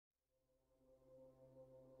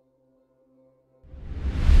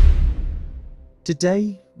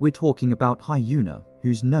Today, we're talking about HyunA,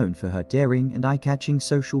 who's known for her daring and eye-catching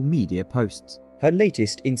social media posts. Her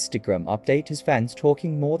latest Instagram update has fans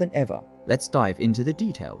talking more than ever. Let's dive into the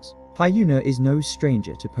details. HyunA is no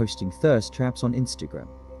stranger to posting thirst traps on Instagram,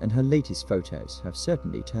 and her latest photos have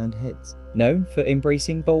certainly turned heads. Known for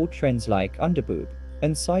embracing bold trends like underboob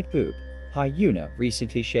and side boob, HyunA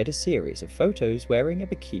recently shared a series of photos wearing a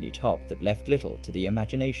bikini top that left little to the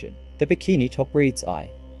imagination. The bikini top reads "I,"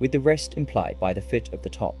 with the rest implied by the fit of the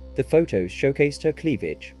top. The photos showcased her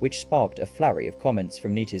cleavage, which sparked a flurry of comments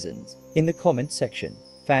from netizens. In the comments section,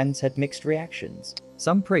 fans had mixed reactions.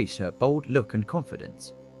 Some praised her bold look and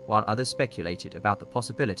confidence, while others speculated about the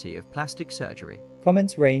possibility of plastic surgery.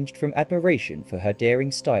 Comments ranged from admiration for her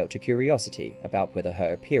daring style to curiosity about whether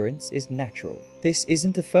her appearance is natural. This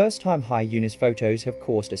isn't the first time HyunA's photos have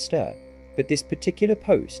caused a stir, but this particular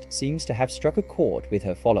post seems to have struck a chord with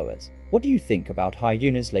her followers. What do you think about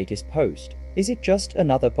HyunA's latest post? Is it just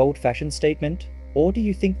another bold fashion statement, or do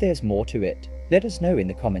you think there's more to it? Let us know in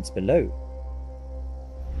the comments below.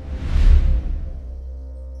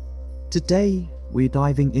 Today, we're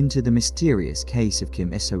diving into the mysterious case of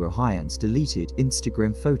Kim So-hyun's deleted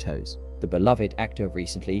Instagram photos. The beloved actor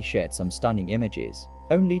recently shared some stunning images,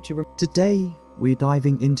 only to Today, we're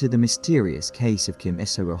diving into the mysterious case of Kim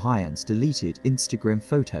So-hyun's deleted Instagram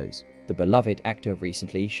photos. The beloved actor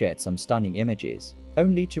recently shared some stunning images,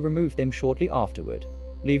 only to remove them shortly afterward,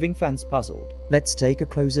 leaving fans puzzled. Let's take a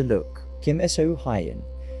closer look. Kim So-hyun,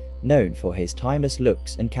 known for his timeless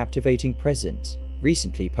looks and captivating presence,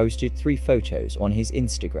 recently posted 3 photos on his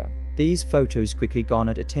Instagram. These photos quickly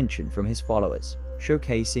garnered attention from his followers,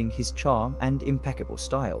 showcasing his charm and impeccable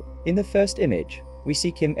style. In the first image, we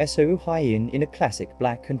see Kim So-hyun in a classic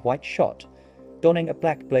black and white shot, donning a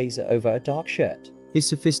black blazer over a dark shirt. His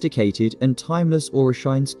sophisticated and timeless aura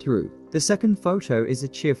shines through. The second photo is a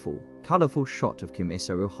cheerful, colorful shot of Kim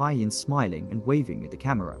So-hyun smiling and waving at the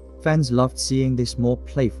camera. Fans loved seeing this more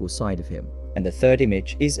playful side of him. And the third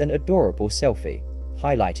image is an adorable selfie,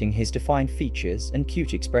 highlighting his defined features and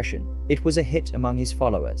cute expression. It was a hit among his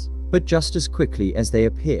followers. But just as quickly as they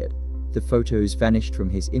appeared, the photos vanished from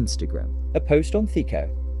his Instagram. A post on Thiko,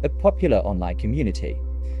 a popular online community,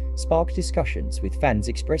 sparked discussions with fans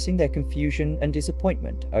expressing their confusion and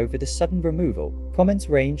disappointment over the sudden removal. Comments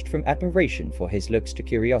ranged from admiration for his looks to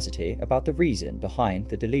curiosity about the reason behind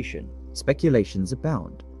the deletion. Speculations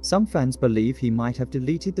abound. Some fans believe he might have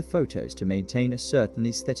deleted the photos to maintain a certain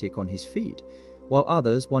aesthetic on his feed, while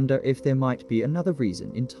others wonder if there might be another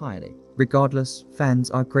reason entirely. Regardless,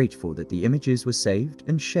 fans are grateful that the images were saved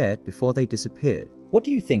and shared before they disappeared. What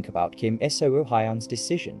do you think about Kim So-hyun's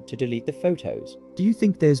decision to delete the photos? Do you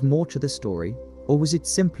think there's more to the story, or was it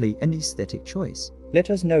simply an aesthetic choice? Let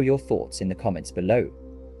us know your thoughts in the comments below.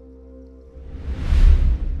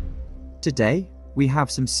 Today, we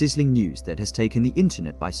have some sizzling news that has taken the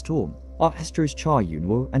internet by storm. Are ASTRO's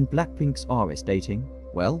Eunwoo and BLACKPINK's RIIZE dating?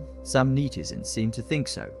 Well, some netizens seem to think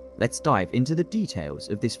so. Let's dive into the details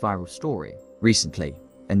of this viral story. Recently,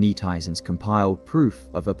 a netizens compiled proof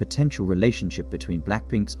of a potential relationship between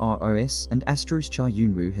BLACKPINK's RIIZE and ASTRO's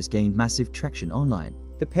Eunwoo has gained massive traction online.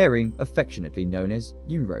 The pairing, affectionately known as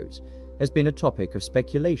Eunwoo, has been a topic of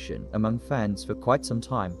speculation among fans for quite some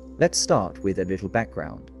time. Let's start with a little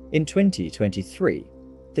background. In 2023,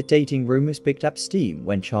 the dating rumors picked up steam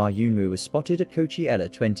when Eunwoo was spotted at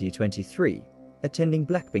Coachella 2023, attending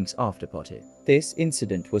BLACKPINK's afterparty. This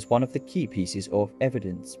incident was one of the key pieces of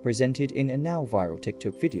evidence presented in a now viral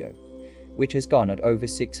TikTok video, which has garnered over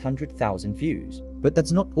 600,000 views. But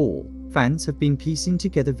that's not all. Fans have been piecing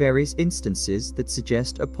together various instances that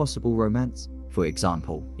suggest a possible romance. For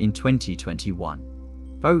example, in 2021,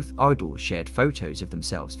 both idols shared photos of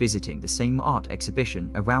themselves visiting the same art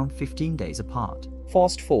exhibition around 15 days apart.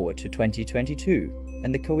 Fast forward to 2022,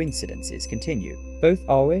 and the coincidences continue. Both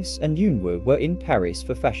RIIZE and Eunwoo were in Paris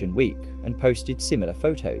for Fashion Week and posted similar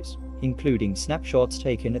photos, including snapshots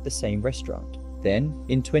taken at the same restaurant. Then,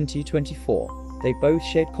 in 2024, they both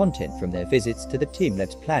shared content from their visits to the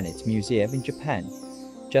Teamlabs Planet Museum in Japan,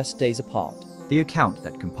 just days apart. The account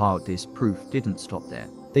that compiled this proof didn't stop there.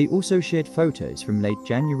 They also shared photos from late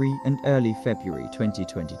January and early February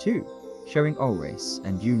 2022, showing RIIZE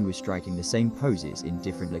and Eunwoo striking the same poses in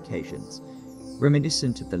different locations,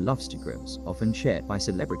 reminiscent of the lovestagrams often shared by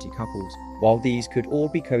celebrity couples. While these could all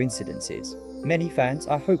be coincidences, many fans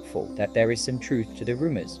are hopeful that there is some truth to the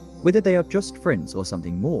rumors. Whether they are just friends or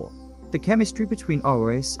something more, the chemistry between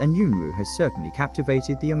RIIZE and Eunwoo has certainly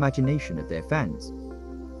captivated the imagination of their fans.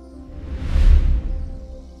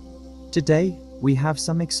 Today, we have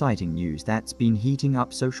some exciting news that's been heating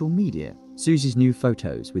up social media. Suzy's new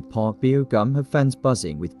photos with Park Bo-gum have fans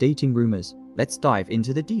buzzing with dating rumors. Let's dive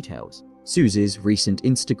into the details. Suzy's recent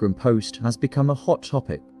Instagram post has become a hot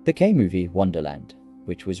topic. The K-movie Wonderland,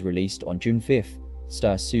 which was released on June 5th,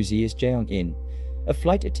 stars Suzy as Jae-in, a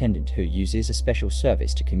flight attendant who uses a special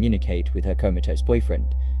service to communicate with her comatose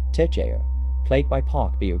boyfriend, Taecyeon, played by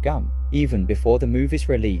Park Bo-gum. Even before the movie's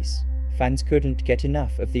release, fans couldn't get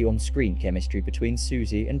enough of the on-screen chemistry between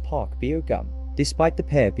Suzy and Park Bo-gum. Despite the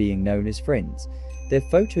pair being known as friends, their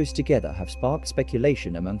photos together have sparked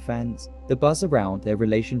speculation among fans. The buzz around their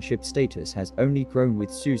relationship status has only grown with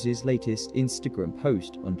Suzy's latest Instagram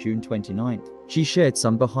post on June 29th. She shared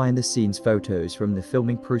some behind-the-scenes photos from the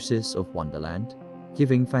filming process of Wonderland,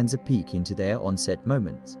 giving fans a peek into their on-set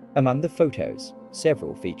moments. Among the photos,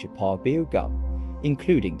 several featured Park Bo-gum,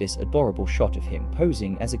 including this adorable shot of him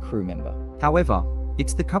posing as a crew member. However,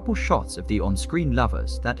 it's the couple shots of the on-screen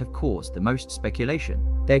lovers that have caused the most speculation.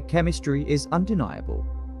 Their chemistry is undeniable,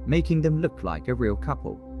 making them look like a real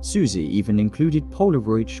couple. Suzy even included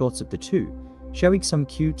Polaroid shots of the two, showing some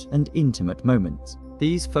cute and intimate moments.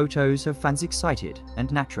 These photos have fans excited and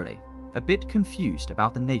naturally a bit confused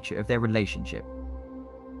about the nature of their relationship.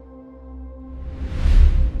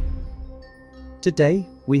 Today,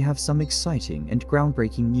 we have some exciting and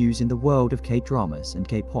groundbreaking news in the world of K-dramas and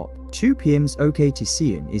K-pop. 2PM's OK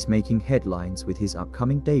Taecyeon is making headlines with his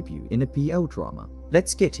upcoming debut in a BL drama.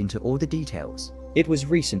 Let's get into all the details. It was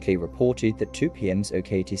recently reported that 2PM's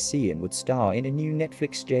OK Taecyeon would star in a new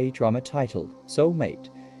Netflix J-drama titled Soulmate.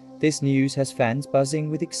 This news has fans buzzing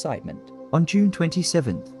with excitement. On June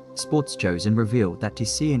 27th, Sports Chosen revealed that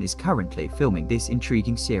Taecyeon is currently filming this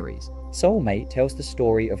intriguing series. Soulmate tells the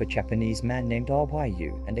story of a Japanese man named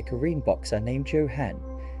RIIZE and a Korean boxer named Johan,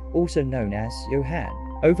 also known as Johan.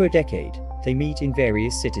 Over a decade, they meet in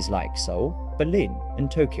various cities like Seoul, Berlin,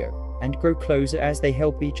 and Tokyo, and grow closer as they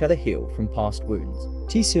help each other heal from past wounds.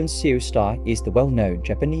 Taecyeon's series star is the well-known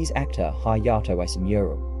Japanese actor Hayato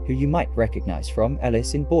Asumuro, who you might recognize from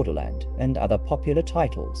Alice in Borderland and other popular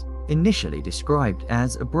titles. Initially described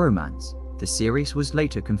as a bromance, the series was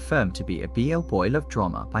later confirmed to be a BL boy love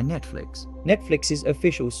drama by Netflix. Netflix's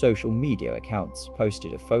official social media accounts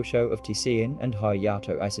posted a photo of Taecyeon and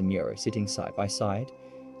Hayato Asumuro sitting side by side,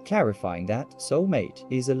 clarifying that Soulmate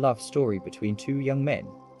is a love story between two young men,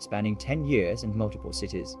 spanning 10 years and multiple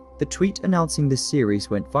cities. The tweet announcing the series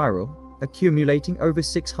went viral, accumulating over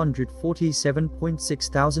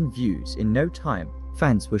 647.6 thousand views in no time.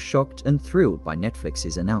 Fans were shocked and thrilled by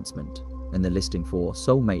Netflix's announcement, and the listing for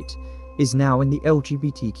Soulmate is now in the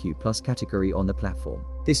LGBTQ+ category on the platform.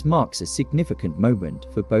 This marks a significant moment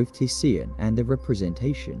for both Taecyeon and the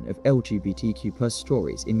representation of LGBTQ+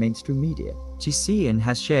 stories in mainstream media. Taecyeon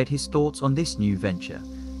has shared his thoughts on this new venture,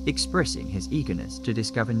 expressing his eagerness to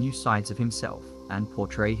discover new sides of himself and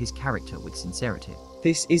portray his character with sincerity.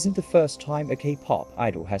 This isn't the first time a K-pop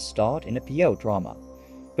idol has starred in a BL drama,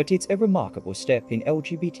 but it's a remarkable step in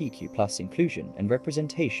LGBTQ+ inclusion and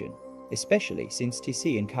representation, especially since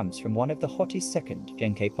Taecyeon comes from one of the hottest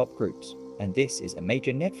second-gen K-pop groups, and this is a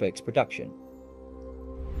major Netflix production.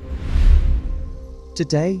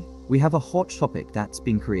 Today, we have a hot topic that's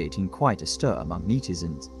been creating quite a stir among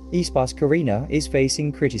netizens. Aespa's Karina is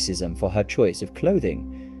facing criticism for her choice of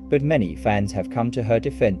clothing, but many fans have come to her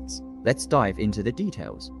defense. Let's dive into the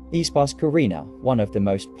details. Aespa's Karina, one of the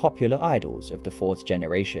most popular idols of the fourth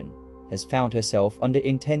generation, has found herself under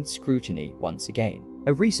intense scrutiny once again.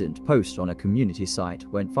 A recent post on a community site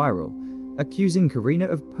went viral, accusing Karina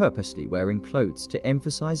of purposely wearing clothes to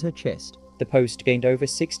emphasize her chest. The post gained over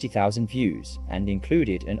 60,000 views and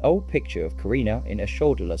included an old picture of Karina in a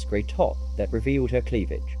shoulderless grey top that revealed her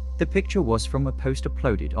cleavage. The picture was from a post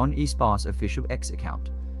uploaded on Aespa's official X account,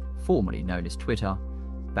 formerly known as Twitter,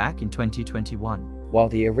 back in 2021. While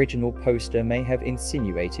the original poster may have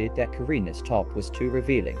insinuated that Karina's top was too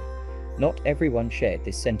revealing, not everyone shared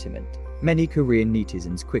this sentiment. Many Korean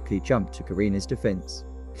netizens quickly jumped to Karina's defense,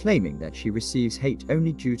 claiming that she receives hate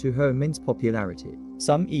only due to her immense popularity.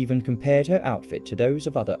 Some even compared her outfit to those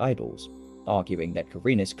of other idols, arguing that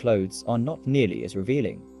Karina's clothes are not nearly as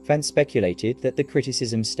revealing. Fans speculated that the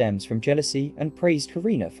criticism stems from jealousy and praised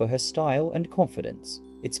Karina for her style and confidence.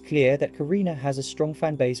 It's clear that Karina has a strong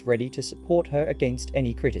fanbase ready to support her against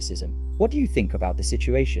any criticism. What do you think about the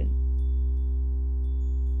situation?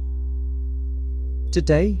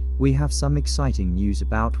 Today, we have some exciting news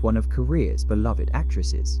about one of Korea's beloved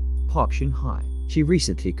actresses, Park Shin-hye. She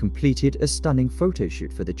recently completed a stunning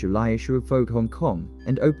photoshoot for the July issue of VOGUE Hong Kong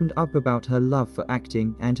and opened up about her love for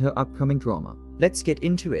acting and her upcoming drama. Let's get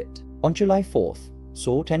into it. On July 4th,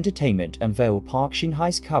 Salt Entertainment unveiled Park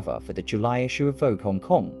Shin-hye's cover for the July issue of VOGUE Hong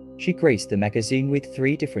Kong. She graced the magazine with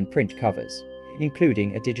 3 different print covers,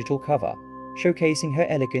 including a digital cover, showcasing her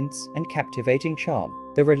elegance and captivating charm.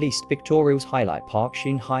 The released pictorials highlight Park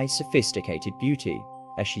Shin-hye's sophisticated beauty,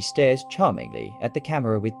 as she stares charmingly at the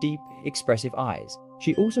camera with deep, expressive eyes.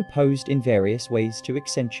 She also posed in various ways to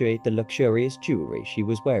accentuate the luxurious jewelry she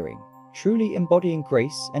was wearing, truly embodying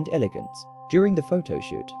grace and elegance. During the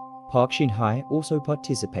photoshoot, Park Shin-hye also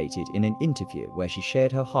participated in an interview where she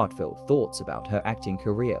shared her heartfelt thoughts about her acting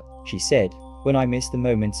career. She said, "When I miss the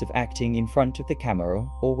moments of acting in front of the camera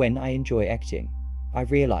or when I enjoy acting, I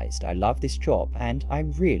realized I love this job and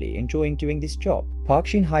I'm really enjoying doing this job." Park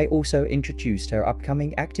Shin-hye also introduced her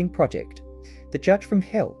upcoming acting project, The Judge from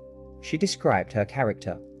Hell. She described her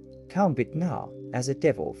character, Conbit Na, as a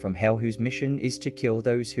devil from hell whose mission is to kill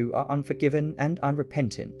those who are unforgiven and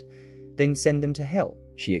unrepentant, then send them to hell.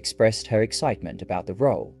 She expressed her excitement about the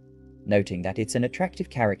role, noting that it's an attractive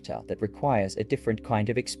character that requires a different kind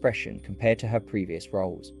of expression compared to her previous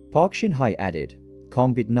roles. Park Shin-hye added,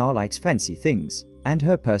 Conbit Na likes fancy things, and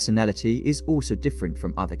her personality is also different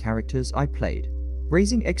from other characters I played,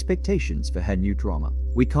 raising expectations for her new drama.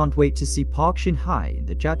 We can't wait to see Park Shin-hye in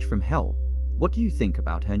The Judge from Hell. What do you think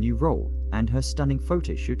about her new role and her stunning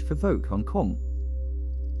photo shoot for Vogue Hong Kong?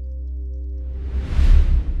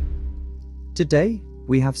 Today,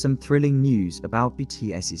 we have some thrilling news about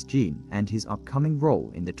BTS's Jin and his upcoming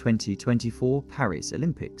role in the 2024 Paris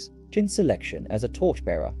Olympics. Jin's selection as a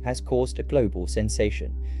torchbearer has caused a global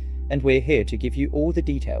sensation, and we're here to give you all the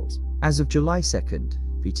details. As of July 2nd,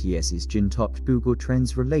 BTS's Jin topped Google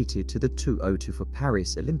Trends related to the 2024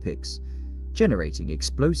 Paris Olympics, generating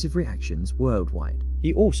explosive reactions worldwide.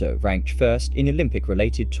 He also ranked first in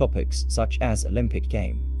Olympic-related topics such as Olympic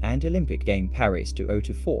Game and Olympic Game Paris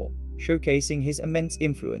 2024, showcasing his immense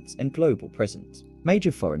influence and global presence.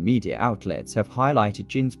 Major foreign media outlets have highlighted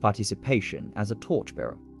Jin's participation as a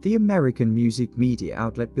torchbearer. The American music media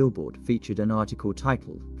outlet Billboard featured an article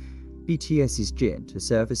titled, BTS's Jin to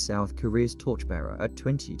serve as South Korea's torchbearer at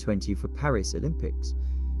 2024 Paris Olympics,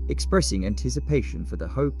 expressing anticipation for the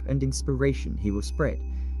hope and inspiration he will spread,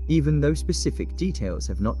 even though specific details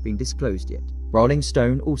have not been disclosed yet. Rolling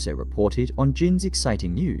Stone also reported on Jin's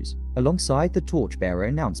exciting news. Alongside the torchbearer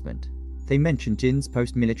announcement, they mentioned Jin's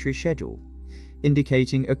post-military schedule,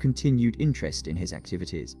 indicating a continued interest in his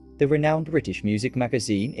activities. The renowned British music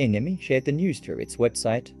magazine NME shared the news through its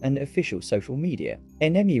website and official social media.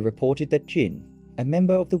 NME reported that Jin, a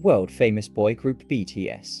member of the world-famous boy group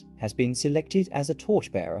BTS, has been selected as a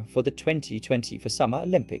torchbearer for the 2024 Summer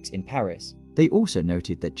Olympics in Paris. They also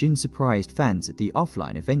noted that Jin surprised fans at the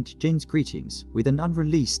offline event Jin's Greetings with an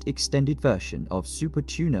unreleased extended version of Super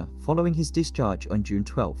Tuna following his discharge on June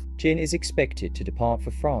 12. Jin is expected to depart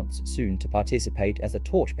for France soon to participate as a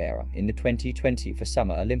torchbearer in the 2024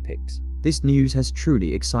 Summer Olympics. This news has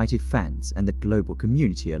truly excited fans and the global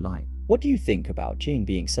community alike. What do you think about Jin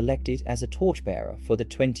being selected as a torchbearer for the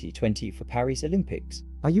 2024 Paris Olympics?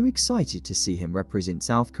 Are you excited to see him represent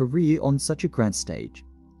South Korea on such a grand stage?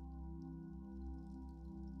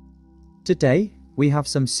 Today, we have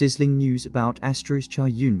some sizzling news about ASTRO's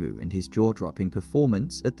Eunwoo and his jaw-dropping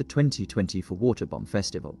performance at the 2024 Water Bomb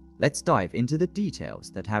Festival. Let's dive into the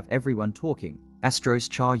details that have everyone talking. ASTRO's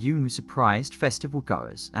Eunwoo surprised festival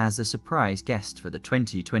goers as a surprise guest for the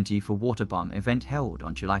 2024 Water Bomb event held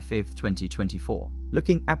on July 5, 2024.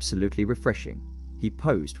 Looking absolutely refreshing, he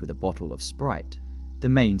posed with a bottle of Sprite, the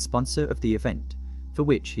main sponsor of the event, for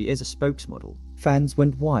which he is a spokesmodel. Fans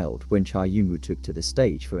went wild when Eunwoo took to the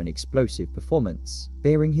stage for an explosive performance,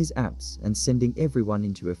 baring his abs and sending everyone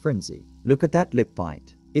into a frenzy. Look at that lip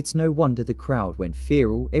bite. It's no wonder the crowd went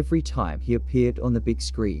feral every time he appeared on the big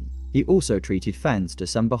screen. He also treated fans to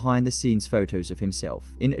some behind-the-scenes photos of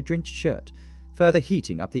himself in a drenched shirt, further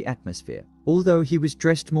heating up the atmosphere. Although he was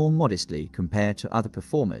dressed more modestly compared to other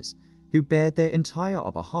performers, who bared their entire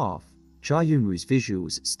upper half, Eunwoo's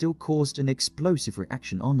visuals still caused an explosive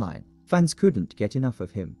reaction online. Fans couldn't get enough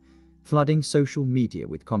of him, flooding social media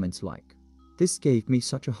with comments like, "This gave me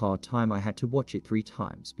such a hard time I had to watch it 3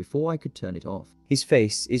 times before I could turn it off. His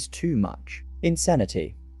face is too much.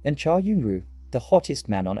 Insanity." And Eunwoo, the hottest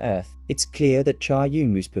man on earth. It's clear that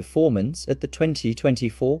Eunwoo's performance at the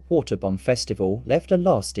 2024 Water Bomb Festival left a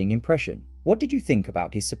lasting impression. What did you think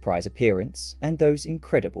about his surprise appearance and those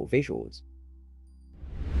incredible visuals?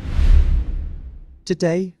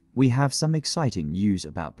 Today, we have some exciting news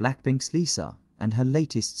about BLACKPINK's Lisa and her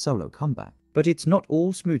latest solo comeback. But it's not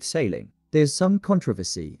all smooth sailing. There's some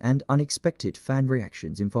controversy and unexpected fan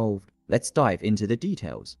reactions involved. Let's dive into the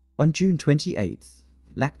details. On June 28th,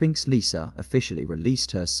 BLACKPINK's Lisa officially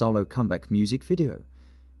released her solo comeback music video,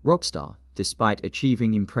 Rockstar. Despite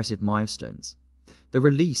achieving impressive milestones, The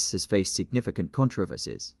release has faced significant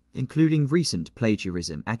controversies, including recent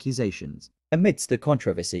plagiarism accusations. Amidst the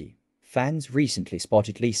controversy, fans recently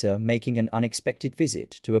spotted Lisa making an unexpected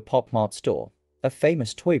visit to a Pop Mart store, a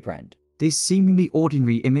famous toy brand. This seemingly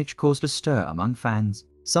ordinary image caused a stir among fans.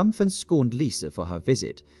 Some fans scorned Lisa for her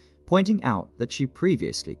visit, pointing out that she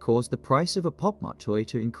previously caused the price of a Pop Mart toy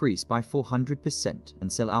to increase by 400% and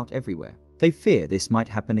sell out everywhere. They fear this might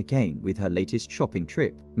happen again with her latest shopping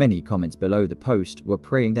trip. Many comments below the post were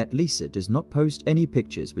praying that Lisa does not post any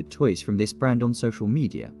pictures with toys from this brand on social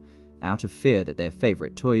media, out of fear that their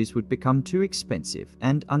favorite toys would become too expensive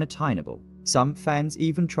and unattainable. Some fans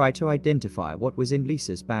even tried to identify what was in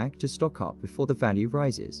Lisa's bag to stock up before the value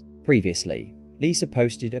rises. Previously, Lisa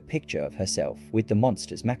posted a picture of herself with the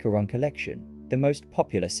Monsters Macaron collection, the most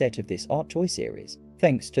popular set of this art toy series.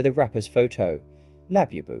 Thanks to the rapper's photo,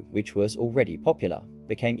 Labubu, which was already popular,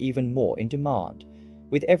 became even more in demand,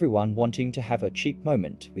 with everyone wanting to have a cheap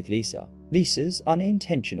moment with Lisa. Lisa's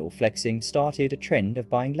unintentional flexing started a trend of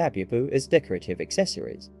buying Labubu as decorative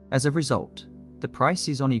accessories. As a result, the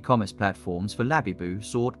prices on e-commerce platforms for Labubu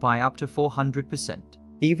soared by up to 400%.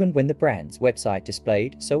 Even when the brand's website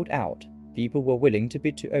displayed sold out, people were willing to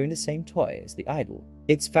bid to own the same toy as the idol.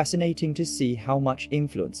 It's fascinating to see how much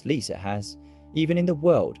influence Lisa has, even in the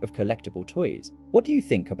world of collectible toys. What do you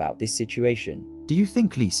think about this situation? Do you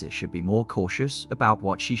think Lisa should be more cautious about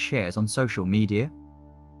what she shares on social media?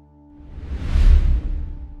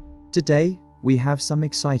 Today, we have some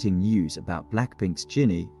exciting news about BLACKPINK's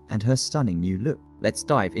Jennie and her stunning new look. Let's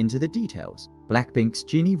dive into the details. BLACKPINK's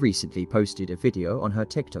Jennie recently posted a video on her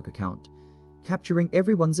TikTok account, capturing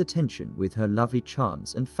everyone's attention with her lovely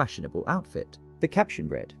charms and fashionable outfit. The caption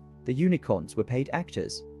read, "The unicorns were paid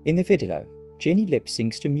actors." In the video, Jennie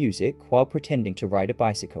lip-syncs to music while pretending to ride a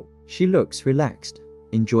bicycle. She looks relaxed,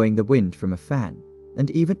 enjoying the wind from a fan,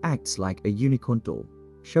 and even acts like a unicorn doll,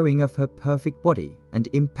 showing off her perfect body and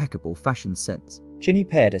impeccable fashion sense. Jennie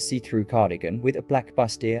paired a see-through cardigan with a black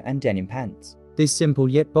bustier and denim pants. This simple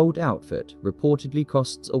yet bold outfit reportedly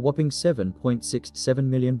costs a whopping 7.67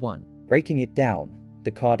 million won. Breaking it down,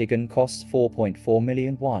 the cardigan costs 4.4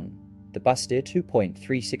 million won, the bustier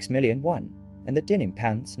 2.36 million won, and the denim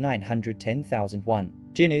pants 910,000 won.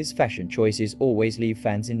 Jennie's fashion choices always leave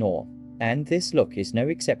fans in awe, and this look is no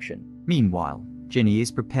exception. Meanwhile, Jennie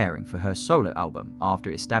is preparing for her solo album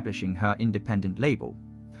after establishing her independent label,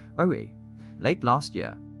 RIIZE, late last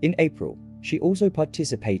year. In April, she also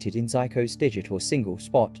participated in Zico's digital single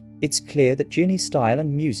Spot. It's clear that Jennie's style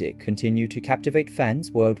and music continue to captivate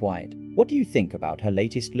fans worldwide. What do you think about her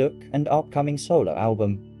latest look and upcoming solo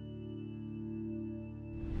album?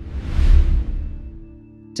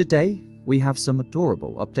 Today, we have some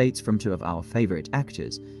adorable updates from two of our favorite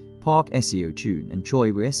actors, Park Seo-joon and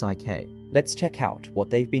Choi Woo-sik. Let's check out what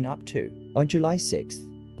they've been up to. On July 6th,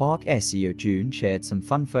 Park Seo-joon shared some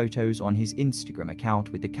fun photos on his Instagram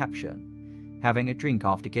account with the caption, "Having a drink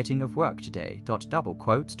after getting off work today. Double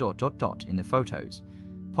quotes. In the photos,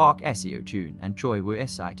 Park Seo-joon and Choi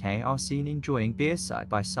Woo-sik are seen enjoying beer side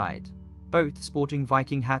by side, both sporting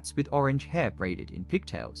Viking hats with orange hair braided in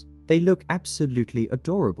pigtails. They look absolutely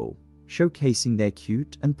adorable, showcasing their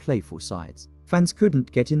cute and playful sides. Fans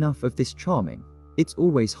couldn't get enough of this charming. It's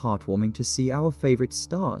always heartwarming to see our favorite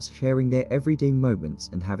stars sharing their everyday moments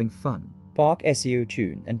and having fun." Park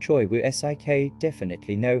Seo-joon and Choi Woo-sik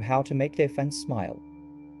definitely know how to make their fans smile.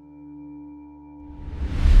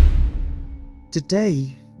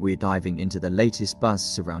 Today, we're diving into the latest buzz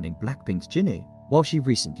surrounding BLACKPINK's Jennie. While she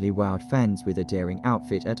recently wowed fans with a daring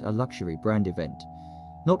outfit at a luxury brand event,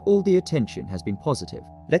 not all the attention has been positive.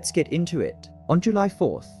 Let's get into it. On July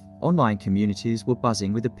 4th, online communities were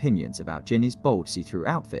buzzing with opinions about Jennie's bold see-through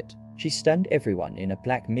outfit. She stunned everyone in a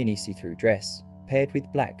black mini see-through dress, paired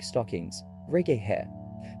with black stockings, reggae hair,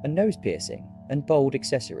 a nose piercing, and bold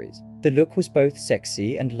accessories. The look was both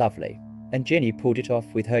sexy and lovely, and Jennie pulled it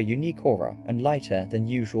off with her unique aura and lighter than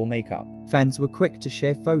usual makeup. Fans were quick to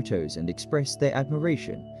share photos and express their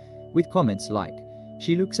admiration, with comments like,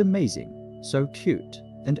 "She looks amazing, so cute,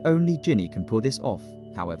 and only Jennie can pull this off."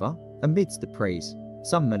 However, amidst the praise,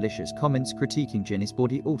 some malicious comments critiquing Jennie's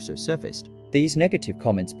body also surfaced. These negative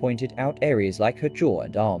comments pointed out areas like her jaw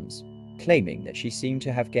and arms, claiming that she seemed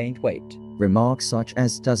to have gained weight. Remarks such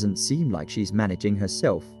as "doesn't seem like she's managing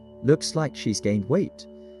herself, looks like she's gained weight,"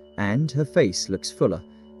 and "her face looks fuller,"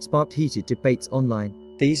 sparked heated debates online.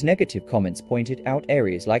 These negative comments pointed out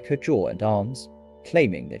areas like her jaw and arms,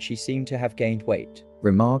 claiming that she seemed to have gained weight.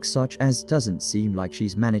 Remarks such as "doesn't seem like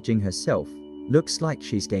she's managing herself, looks like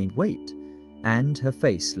she's gained weight," and "her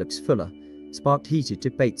face looks fuller," sparked heated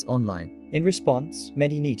debates online. In response,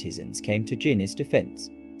 many netizens came to Jennie's defense,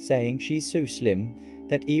 saying she's so slim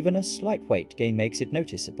that even a slight weight gain makes it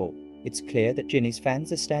noticeable. It's clear that Jennie's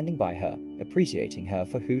fans are standing by her, appreciating her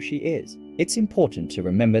for who she is. It's important to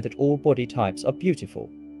remember that all body types are beautiful,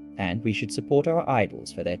 and we should support our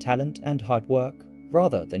idols for their talent and hard work,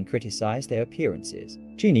 rather than criticize their appearances.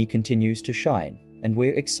 Jennie continues to shine, and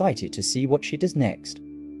we're excited to see what she does next.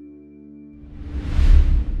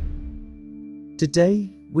 Today,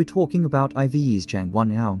 we're talking about IVE's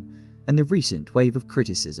HyunA and the recent wave of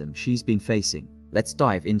criticism she's been facing. Let's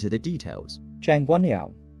dive into the details.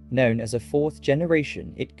 HyunA, known as a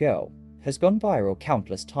fourth-generation it girl, has gone viral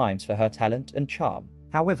countless times for her talent and charm.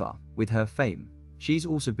 However, with her fame, she's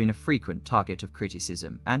also been a frequent target of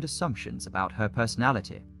criticism and assumptions about her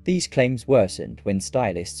personality. These claims worsened when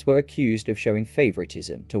stylists were accused of showing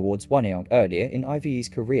favoritism towards HyunA earlier in IVE's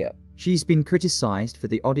career. She's been criticized for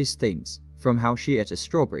the oddest things, from how she ate a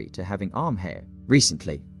strawberry to having arm hair.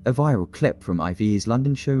 Recently, a viral clip from IVE's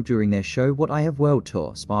London show during their show What I Have World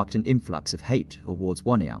Tour sparked an influx of hate towards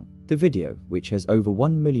HyunA. The video, which has over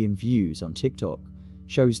 1 million views on TikTok,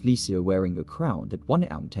 shows Lisa wearing a crown that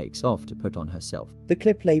HyunA takes off to put on herself. The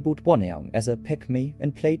clip labeled HyunA as a pick-me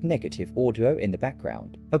and played negative audio in the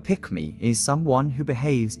background. A pick-me is someone who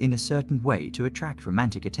behaves in a certain way to attract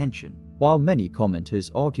romantic attention. While many commenters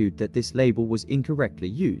argued that this label was incorrectly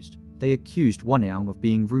used, they accused HyunA of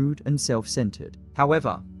being rude and self-centered.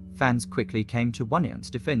 However, fans quickly came to HyunA's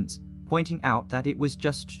defense, pointing out that it was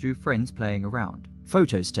just two friends playing around.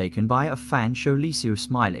 Photos taken by a fan show Lisa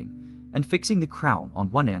smiling and fixing the crown on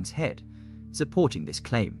HyunA's head, supporting this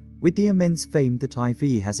claim. With the immense fame that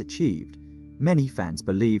IVE has achieved, many fans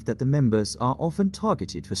believe that the members are often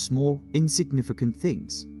targeted for small, insignificant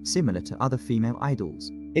things, similar to other female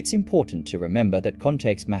idols. It's important to remember that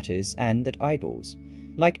context matters and that idols,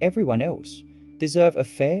 like everyone else, deserve a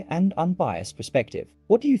fair and unbiased perspective.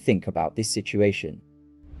 What do you think about this situation?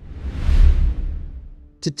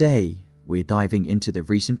 Today, we're diving into the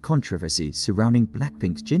recent controversies surrounding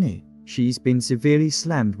BLACKPINK's Jennie. She's been severely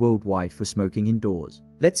slammed worldwide for smoking indoors.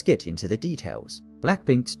 Let's get into the details.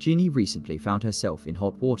 BLACKPINK's Jennie recently found herself in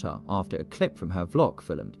hot water after a clip from her vlog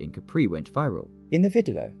filmed in Capri went viral. In the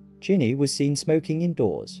video, Jennie was seen smoking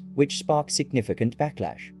indoors, which sparked significant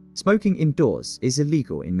backlash. Smoking indoors is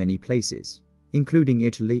illegal in many places, including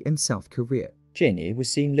Italy and South Korea. Jennie was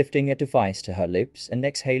seen lifting a device to her lips and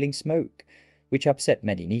exhaling smoke, which upset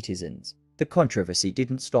many netizens. The controversy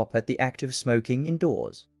didn't stop at the act of smoking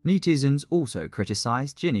indoors. Netizens also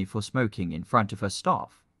criticized Jennie for smoking in front of her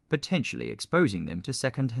staff, potentially exposing them to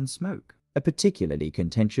secondhand smoke. A particularly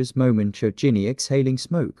contentious moment showed Jennie exhaling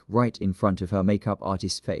smoke right in front of her makeup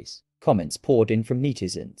artist's face. Comments poured in from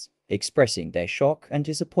netizens, expressing their shock and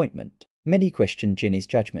disappointment. Many questioned Jennie's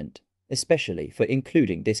judgment, especially for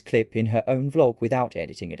including this clip in her own vlog without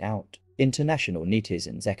editing it out. International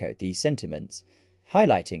netizens echoed these sentiments,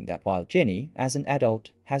 highlighting that while Jennie, as an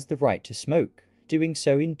adult, has the right to smoke, doing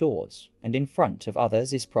so indoors and in front of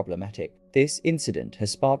others is problematic. This incident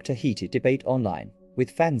has sparked a heated debate online,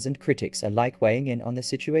 with fans and critics alike weighing in on the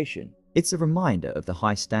situation. It's a reminder of the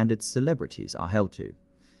high standards celebrities are held to,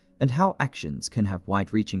 and how actions can have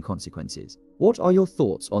wide-reaching consequences. What are your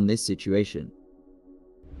thoughts on this situation?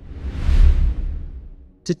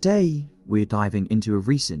 Today, we're diving into a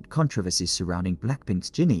recent controversy surrounding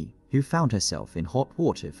BLACKPINK's Jennie, who found herself in hot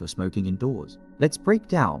water for smoking indoors. Let's break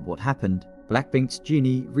down what happened. BLACKPINK's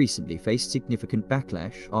Jennie recently faced significant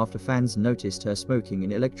backlash after fans noticed her smoking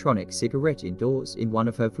an electronic cigarette indoors in one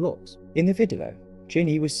of her vlogs. In the video,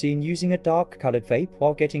 Jennie was seen using a dark-colored vape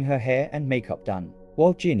while getting her hair and makeup done.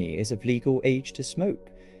 While Jennie is of legal age to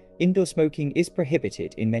smoke, indoor smoking is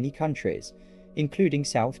prohibited in many countries, including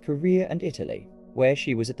South Korea and Italy, where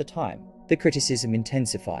she was at the time. The criticism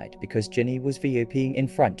intensified because Jennie was VOPing in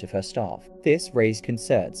front of her staff. This raised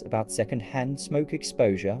concerns about second-hand smoke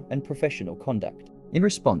exposure and professional conduct. In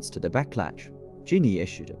response to the backlash, Jennie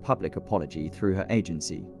issued a public apology through her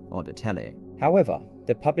agency, Tele. However,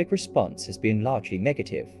 the public response has been largely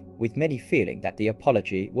negative, with many feeling that the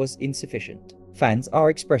apology was insufficient. Fans are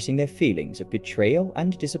expressing their feelings of betrayal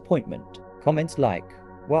and disappointment. Comments like,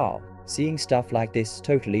 "Wow, seeing stuff like this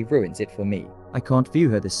totally ruins it for me. I can't view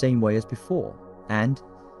her the same way as before," and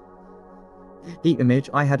 "The image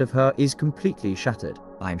I had of her is completely shattered.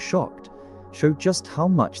 I'm shocked," show just how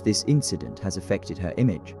much this incident has affected her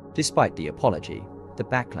image. Despite the apology, the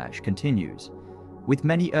backlash continues, with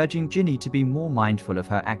many urging Jennie to be more mindful of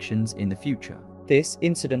her actions in the future. This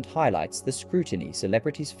incident highlights the scrutiny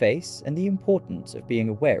celebrities face and the importance of being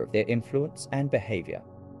aware of their influence and behavior.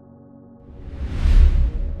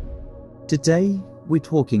 Today, we're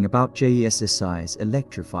talking about JESSI's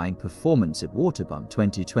electrifying performance at Waterbomb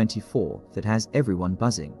 2024 that has everyone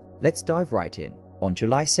buzzing. Let's dive right in. On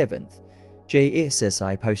July 7th,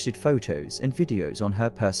 JESSI posted photos and videos on her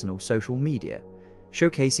personal social media,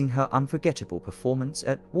 showcasing her unforgettable performance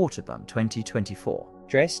at Waterbomb 2024.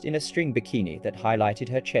 Dressed in a string bikini that highlighted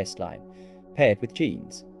her chest line, paired with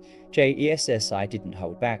jeans, JESSI didn't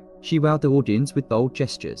hold back. She wowed the audience with bold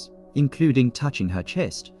gestures, including touching her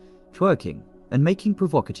chest, twerking, and making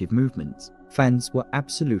provocative movements. Fans were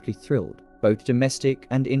absolutely thrilled. Both domestic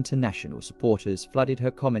and international supporters flooded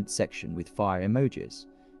her comment section with fire emojis,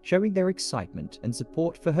 showing their excitement and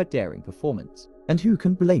support for her daring performance. And who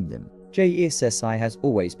can blame them? JESSI has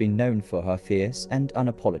always been known for her fierce and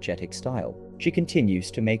unapologetic style. She continues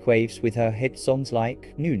to make waves with her hit songs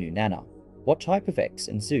like Nunu Nana, What Type of X,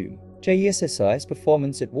 and Zoom. JESSI's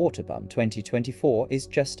performance at Waterbomb 2024 is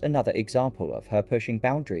just another example of her pushing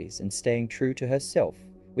boundaries and staying true to herself,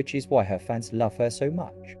 which is why her fans love her so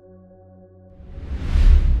much.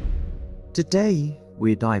 Today,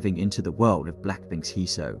 we're diving into the world of BLACKPINK's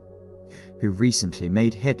Jisoo, who recently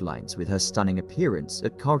made headlines with her stunning appearance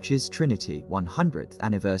at Karina's Trinity 100th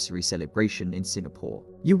anniversary celebration in Singapore.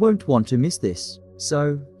 You won't want to miss this.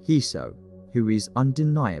 So, Jisoo, who is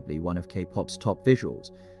undeniably one of K-pop's top visuals,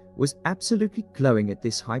 was absolutely glowing at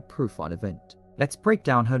this high-profile event. Let's break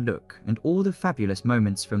down her look and all the fabulous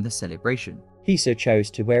moments from the celebration. Jisoo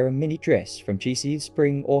chose to wear a mini dress from GC's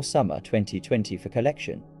Spring or Summer 2020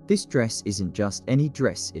 collection. This dress isn't just any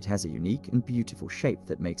dress, it has a unique and beautiful shape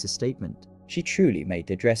that makes a statement. She truly made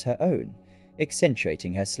the dress her own,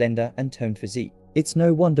 accentuating her slender and toned physique. It's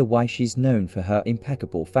no wonder why she's known for her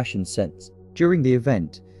impeccable fashion sense. During the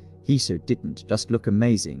event, Jisoo didn't just look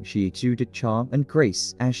amazing, she exuded charm and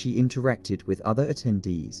grace as she interacted with other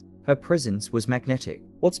attendees. Her presence was magnetic.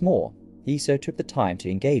 What's more, Jisoo took the time to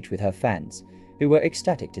engage with her fans, who were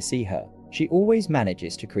ecstatic to see her. She always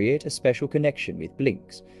manages to create a special connection with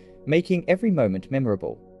Blinks, making every moment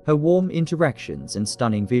memorable. Her warm interactions and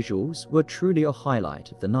stunning visuals were truly a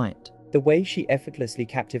highlight of the night. The way she effortlessly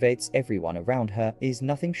captivates everyone around her is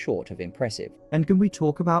nothing short of impressive. And can we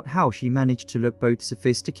talk about how she managed to look both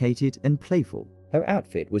sophisticated and playful? Her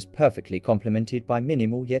outfit was perfectly complemented by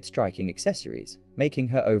minimal yet striking accessories, making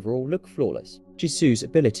her overall look flawless. Jisoo's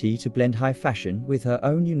ability to blend high fashion with her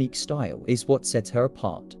own unique style is what sets her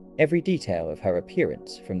apart. Every detail of her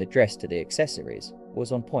appearance, from the dress to the accessories,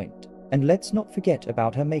 was on point. And let's not forget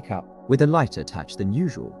about her makeup. With a lighter touch than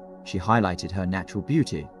usual, she highlighted her natural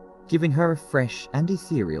beauty, giving her a fresh and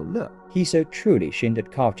ethereal look. Jisoo truly shined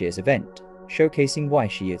at Karina's event, showcasing why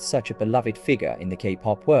she is such a beloved figure in the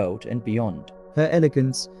K-pop world and beyond. Her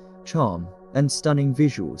elegance, charm, and stunning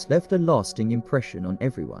visuals left a lasting impression on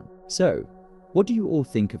everyone. So, what do you all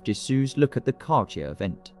think of Jisoo's look at the Karina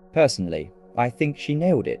event? Personally, I think she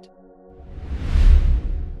nailed it.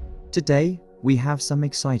 Today, we have some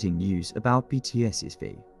exciting news about BTS's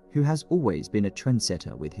V, who has always been a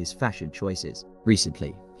trendsetter with his fashion choices.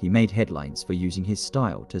 Recently, he made headlines for using his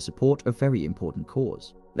style to support a very important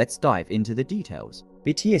cause. Let's dive into the details.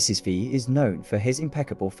 BTS's V is known for his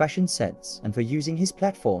impeccable fashion sense and for using his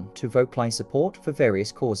platform to vocalize support for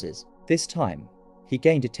various causes. This time, he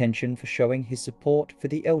gained attention for showing his support for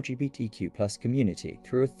the LGBTQ+ community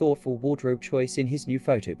through a thoughtful wardrobe choice in his new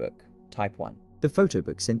photo book, Type 1. The photo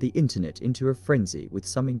book sent the internet into a frenzy with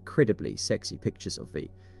some incredibly sexy pictures of V,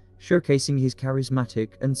 showcasing his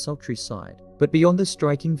charismatic and sultry side. But beyond the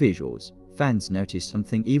striking visuals, fans noticed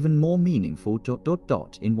something even more meaningful.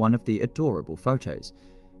 In one of the adorable photos,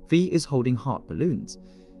 V is holding heart balloons,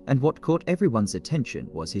 and what caught everyone's attention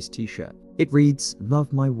was his t-shirt. It reads,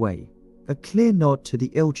 "Love My Way," a clear nod to the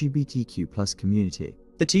LGBTQ+ community.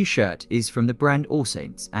 The t-shirt is from the brand All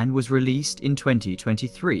Saints and was released in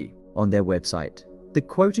 2023 on their website. The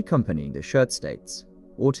quote accompanying the shirt states,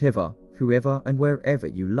 "Whatever, whoever and wherever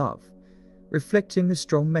you love," reflecting a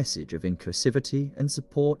strong message of inclusivity and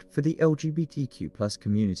support for the LGBTQ+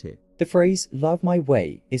 community. The phrase "Love My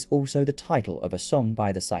Way" is also the title of a song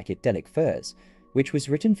by the Psychedelic Furs, which was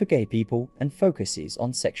written for gay people and focuses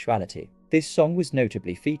on sexuality. This song was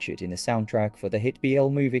notably featured in the soundtrack for the hit BL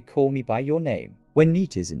movie Call Me By Your Name. When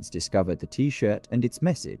netizens discovered the t-shirt and its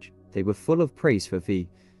message, they were full of praise for V,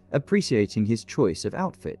 appreciating his choice of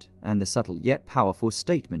outfit and the subtle yet powerful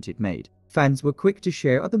statement it made. Fans were quick to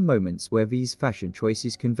share other moments where V's fashion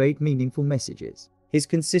choices conveyed meaningful messages. His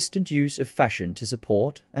consistent use of fashion to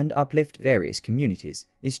support and uplift various communities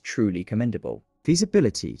is truly commendable. V's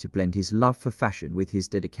ability to blend his love for fashion with his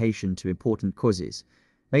dedication to important causes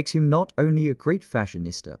makes him not only a great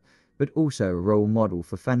fashionista, but also a role model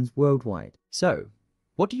for fans worldwide. So,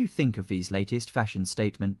 what do you think of V's latest fashion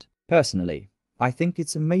statement? Personally, I think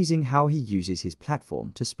it's amazing how he uses his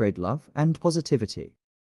platform to spread love and positivity.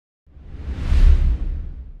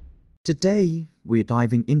 Today, we're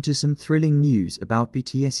diving into some thrilling news about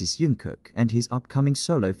BTS's Jungkook and his upcoming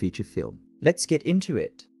solo feature film. Let's get into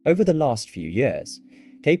it. Over the last few years,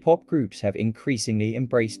 K-pop groups have increasingly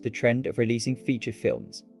embraced the trend of releasing feature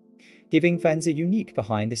films, giving fans a unique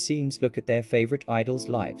behind-the-scenes look at their favorite idols'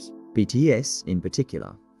 lives. BTS, in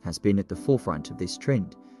particular, has been at the forefront of this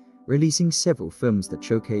trend, releasing several films that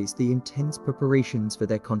showcase the intense preparations for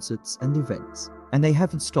their concerts and events. And they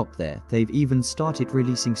haven't stopped there, they've even started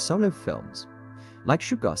releasing solo films, like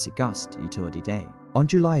Sugar Sigust Itori Day. On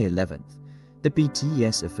July 11th, the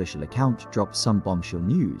BTS official account dropped some bombshell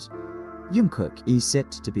news. Jungkook is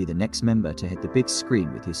set to be the next member to hit the big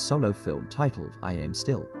screen with his solo film titled I Am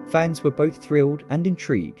Still. Fans were both thrilled and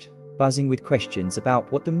intrigued, buzzing with questions about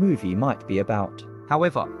what the movie might be about.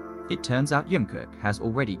 However, it turns out Jungkook has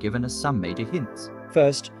already given us some major hints.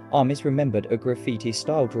 First, ARMY's remembered a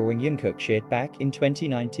graffiti-style drawing Jungkook shared back in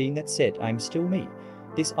 2019 that said, "I'm still me."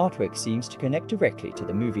 This artwork seems to connect directly to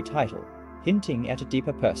the movie title, hinting at a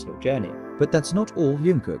deeper personal journey. But that's not all.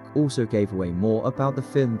 Jungkook also gave away more about the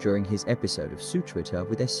film during his episode of Twitter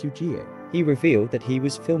with SSERAFIM. He revealed that he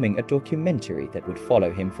was filming a documentary that would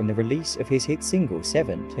follow him from the release of his hit single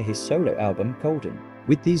 7 to his solo album Golden.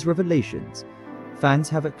 With these revelations, fans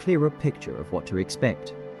have a clearer picture of what to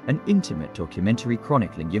expect. An intimate documentary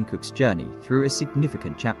chronicling Jungkook's journey through a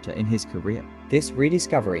significant chapter in his career. This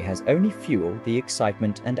rediscovery has only fueled the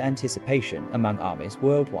excitement and anticipation among ARMYs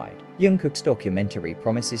worldwide. Jungkook's documentary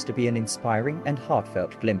promises to be an inspiring and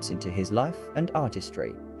heartfelt glimpse into his life and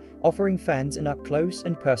artistry, offering fans an up-close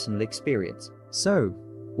and personal experience. So,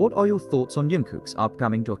 what are your thoughts on Jungkook's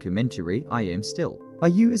upcoming documentary I Am Still? Are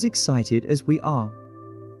you as excited as we are?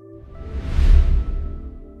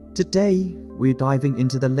 Today, we're diving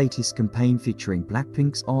into the latest campaign featuring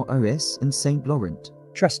BLACKPINK's ROS and Saint Laurent.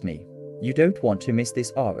 Trust me, you don't want to miss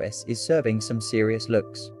this. ROS is serving some serious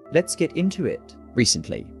looks. Let's get into it.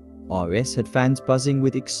 Recently, ROS had fans buzzing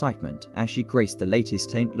with excitement as she graced the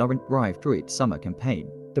latest Saint Laurent RIIZE summer campaign.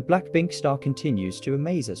 The BLACKPINK star continues to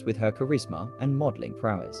amaze us with her charisma and modeling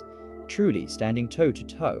prowess, truly standing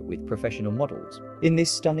toe-to-toe with professional models. In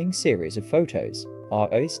this stunning series of photos,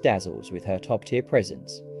 ROS dazzles with her top-tier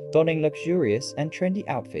presence, donning luxurious and trendy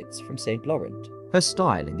outfits from Saint Laurent. Her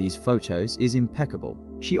style in these photos is impeccable.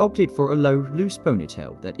 She opted for a low, loose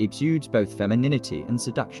ponytail that exudes both femininity and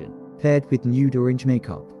seduction. Paired with nude orange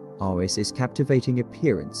makeup, ROS's captivating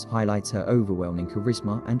appearance highlights her overwhelming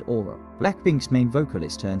charisma and aura. BLACKPINK's main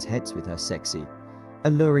vocalist turns heads with her sexy,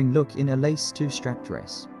 alluring look in a lace two-strap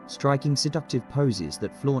dress, striking seductive poses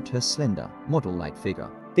that flaunt her slender, model-like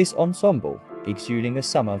figure. This ensemble, exuding a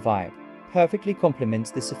summer vibe, perfectly complements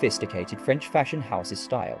the sophisticated French fashion house's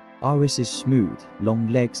style. ROS's smooth, long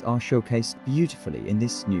legs are showcased beautifully in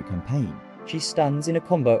this new campaign. She stuns in a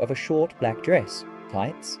combo of a short black dress,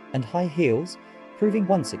 tights, and high heels, proving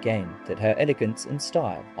once again that her elegance and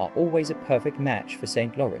style are always a perfect match for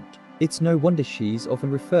Saint Laurent. It's no wonder she's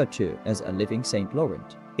often referred to as a living Saint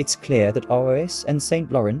Laurent. It's clear that ROS and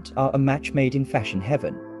Saint Laurent are a match made in fashion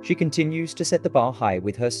heaven. She continues to set the bar high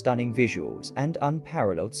with her stunning visuals and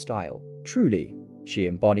unparalleled style. Truly, she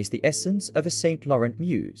embodies the essence of a Saint Laurent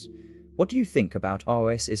muse. What do you think about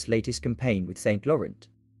ROS's latest campaign with Saint Laurent?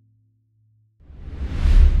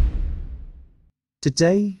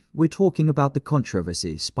 Today, we're talking about the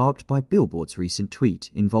controversy sparked by Billboard's recent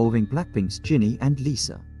tweet involving BLACKPINK's Jennie and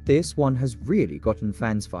Lisa. This one has really gotten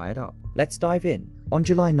fans fired up. Let's dive in. On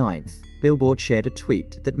July 9th, Billboard shared a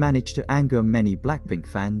tweet that managed to anger many BLACKPINK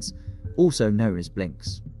fans, also known as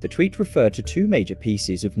Blinks. The tweet referred to two major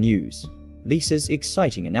pieces of news: Lisa's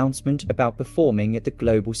exciting announcement about performing at the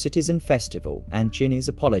Global Citizen Festival and Jennie's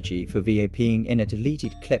apology for VAPing in a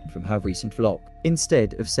deleted clip from her recent vlog.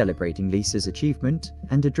 Instead of celebrating Lisa's achievement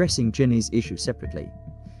and addressing Jennie's issue separately,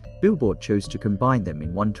 Billboard chose to combine them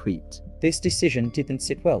in one tweet. This decision didn't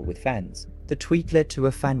sit well with fans. The tweet led to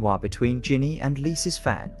a fan war between Jennie and Lisa's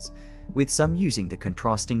fans, with some using the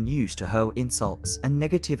contrasting news to hurl insults and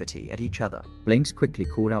negativity at each other. Blinks quickly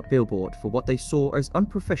called out Billboard for what they saw as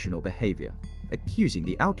unprofessional behavior, accusing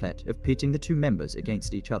the outlet of pitting the two members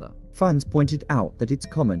against each other. Fans pointed out that it's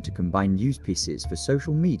common to combine news pieces for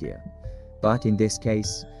social media, but in this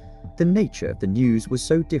case, the nature of the news was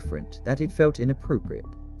so different that it felt inappropriate.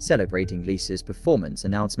 Celebrating Lisa's performance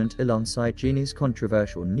announcement alongside Jennie's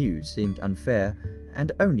controversial news seemed unfair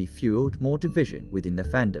and only fueled more division within the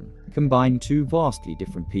fandom. Combining two vastly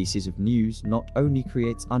different pieces of news not only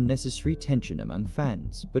creates unnecessary tension among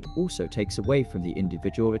fans, but also takes away from the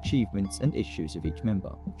individual achievements and issues of each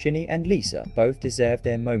member. Jennie and Lisa both deserve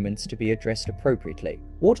their moments to be addressed appropriately.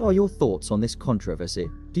 What are your thoughts on this controversy?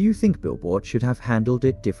 Do you think Billboard should have handled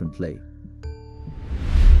it differently?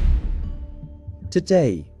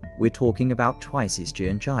 Today, we're talking about TWICE's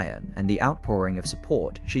Hyun and the outpouring of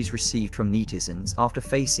support she's received from netizens after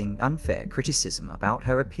facing unfair criticism about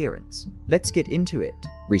her appearance. Let's get into it.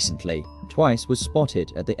 Recently, TWICE was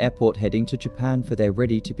spotted at the airport heading to Japan for their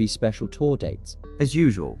Ready to Be special tour dates. As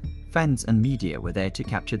usual, fans and media were there to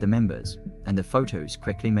capture the members, and the photos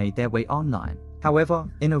quickly made their way online. However,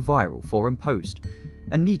 in a viral forum post,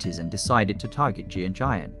 a netizen decided to target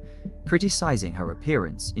Hyun, criticizing her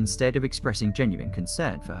appearance instead of expressing genuine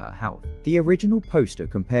concern for her health. The original poster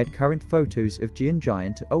compared current photos of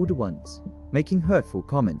Hyun to older ones, making hurtful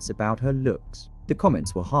comments about her looks. The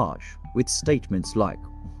comments were harsh, with statements like,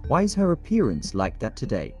 "Why is her appearance like that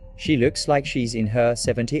today? She looks like she's in her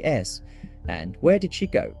 70s, and where did she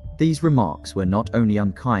go?" These remarks were not only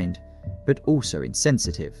unkind, but also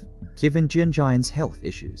insensitive, given Hyun's health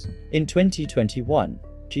issues. In 2021,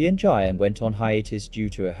 Hyun went on hiatus due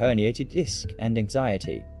to a herniated disc and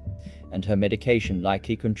anxiety, and her medication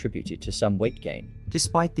likely contributed to some weight gain.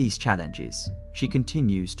 Despite these challenges, she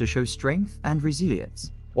continues to show strength and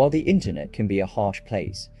resilience. While the internet can be a harsh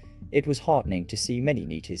place, it was heartening to see many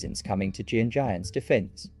netizens coming to Hyun's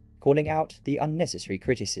defense, calling out the unnecessary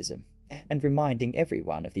criticism and reminding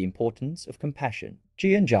everyone of the importance of compassion.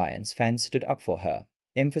 Hyun's fans stood up for her,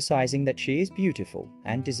 emphasizing that she is beautiful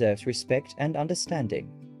and deserves respect and understanding,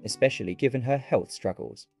 especially given her health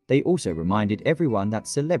struggles. They also reminded everyone that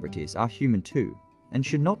celebrities are human too, and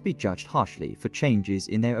should not be judged harshly for changes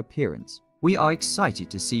in their appearance. We are excited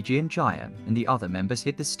to see Hyun and the other members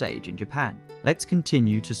hit the stage in Japan. Let's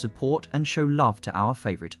continue to support and show love to our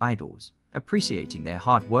favorite idols, appreciating their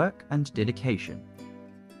hard work and dedication.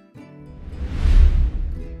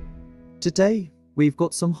 Today, we've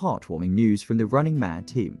got some heartwarming news from the Running Man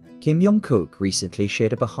team. Kim Jungkook recently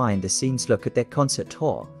shared a behind-the-scenes look at their concert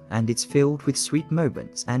tour, and it's filled with sweet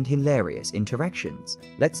moments and hilarious interactions.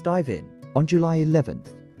 Let's dive in. On July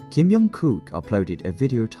 11th, Kim Jungkook uploaded a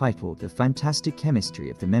video titled "The Fantastic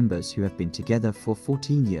Chemistry of the Members Who Have Been Together for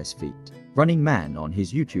 14 Years Feat. Running Man" on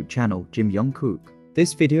his YouTube channel, Kim Jungkook.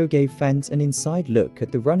 This video gave fans an inside look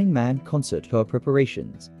at the Running Man concert tour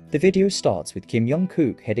preparations. The video starts with Kim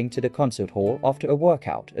Jungkook heading to the concert hall after a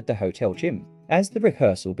workout at the hotel gym. As the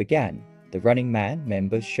rehearsal began, the Running Man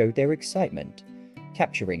members showed their excitement,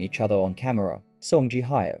 capturing each other on camera. Song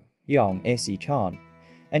Ji-hyo, Young Se-chan,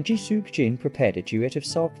 and Jisoo-jin prepared a duet of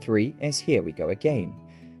Song 3's "Here We Go Again,"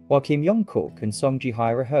 while Kim Jungkook and Song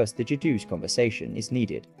Ji-hyo rehearsed the Jadu's conversation is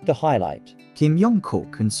needed. The highlight: Kim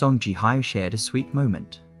Jungkook and Song Ji-hyo shared a sweet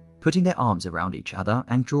moment, putting their arms around each other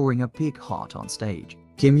and drawing a big heart on stage.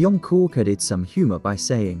 Kim Jungkook added some humor by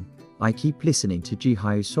saying, "I keep listening to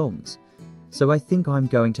Ji-hyo's songs, so I think I'm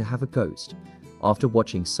going to have a ghost," after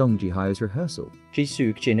watching Song Ji-hyo's rehearsal.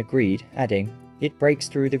 Jisoo-jin agreed, adding, "It breaks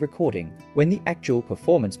through the recording." When the actual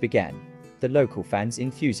performance began, the local fans'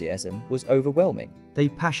 enthusiasm was overwhelming. They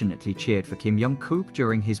passionately cheered for Kim Jungkook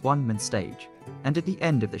during his one-man stage, and at the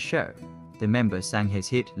end of the show, the members sang his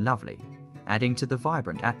hit "Lovely," adding to the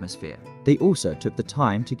vibrant atmosphere. They also took the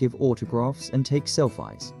time to give autographs and take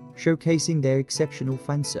selfies, showcasing their exceptional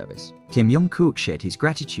fan service. Kim Jungkook shared his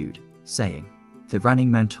gratitude, saying, "The Running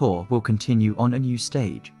Man tour will continue on a new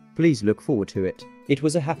stage. Please look forward to it." It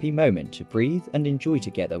was a happy moment to breathe and enjoy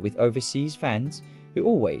together with overseas fans who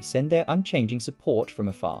always send their unchanging support from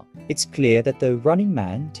afar. It's clear that the Running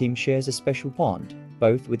Man team shares a special bond,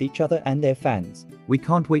 both with each other and their fans. We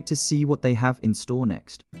can't wait to see what they have in store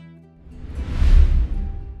next.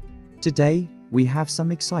 Today, we have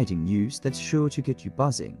some exciting news that's sure to get you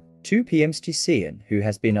buzzing. 2PM's Taecyeon, who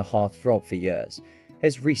has been a heartthrob for years,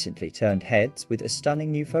 has recently turned heads with a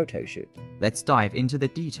stunning new photoshoot. Let's dive into the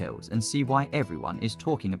details and see why everyone is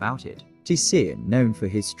talking about it. Taecyeon, known for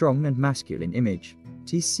his strong and masculine image,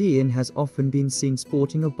 Taecyeon has often been seen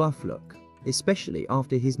sporting a buff look, especially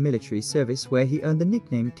after his military service where he earned the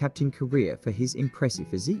nickname Captain Korea for his impressive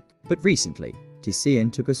physique. But recently,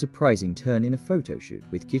 Taecyeon took a surprising turn in a photoshoot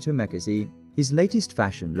with Gito magazine. His latest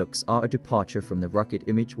fashion looks are a departure from the rugged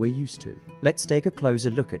image we're used to. Let's take a closer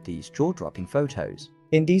look at these jaw-dropping photos.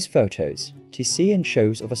 In these photos, Taecyeon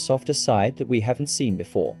shows of a softer side that we haven't seen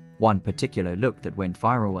before. One particular look that went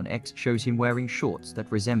viral on X shows him wearing shorts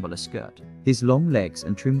that resemble a skirt. His long legs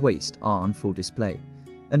and trim waist are on full display,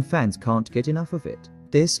 and fans can't get enough of it.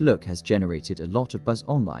 This look has generated a lot of buzz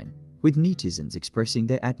online, with netizens expressing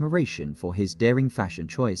their admiration for his daring fashion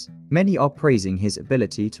choice. Many are praising his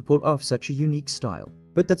ability to pull off such a unique style.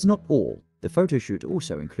 But that's not all. The photoshoot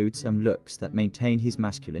also includes some looks that maintain his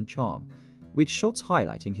masculine charm, with shots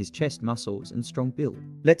highlighting his chest muscles and strong build.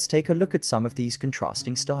 Let's take a look at some of these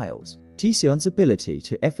contrasting styles. Taecyeon's ability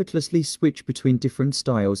to effortlessly switch between different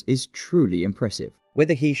styles is truly impressive.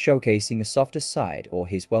 Whether he's showcasing a softer side or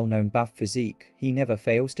his well-known buff physique, he never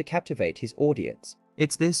fails to captivate his audience.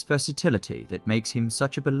 It's this versatility that makes him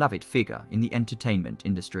such a beloved figure in the entertainment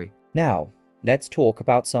industry. Now, let's talk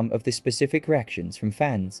about some of the specific reactions from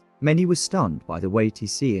fans. Many were stunned by the way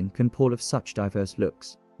Taecyeon can pull off such diverse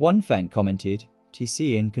looks. One fan commented,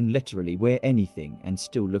 "Taecyeon can literally wear anything and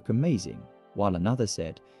still look amazing," while another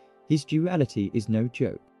said, "His duality is no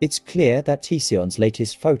joke." It's clear that Taecyeon's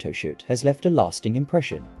latest photoshoot has left a lasting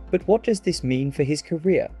impression. But what does this mean for his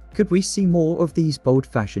career? Could we see more of these bold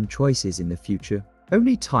fashion choices in the future?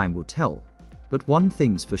 Only time will tell. But one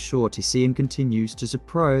thing's for sure, Taecyeon continues to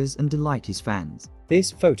surprise and delight his fans.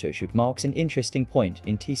 This photoshoot marks an interesting point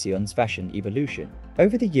in Taecyeon's fashion evolution.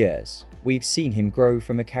 Over the years, we've seen him grow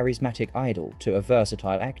from a charismatic idol to a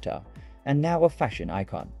versatile actor, and now a fashion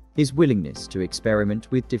icon. His willingness to experiment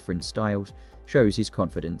with different styles shows his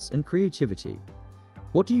confidence and creativity.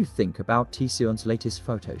 What do you think about Taecyeon's latest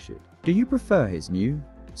photoshoot? Do you prefer his new,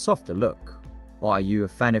 softer look? Or are you a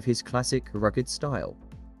fan of his classic, rugged style?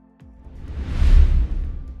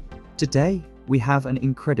 Today, we have an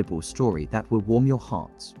incredible story that will warm your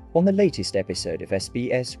hearts. On the latest episode of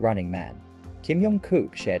SBS Running Man, Kim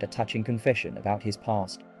Jong-kook shared a touching confession about his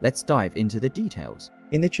past. Let's dive into the details.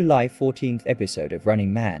 In the July 14th episode of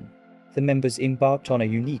Running Man, the members embarked on a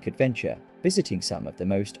unique adventure, visiting some of the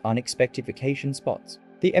most unexpected vacation spots.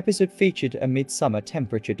 The episode featured a midsummer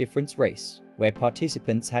temperature difference race, where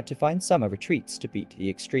participants had to find summer retreats to beat the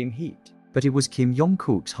extreme heat. But it was Kim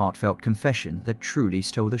Jong-kook's heartfelt confession that truly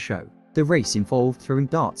stole the show. The race involved throwing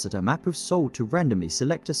darts at a map of Seoul to randomly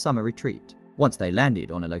select a summer retreat. Once they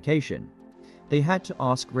landed on a location, they had to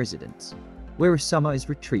ask residents, "Where is summer's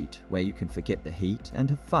retreat where you can forget the heat and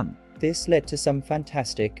have fun?" This led to some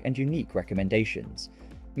fantastic and unique recommendations,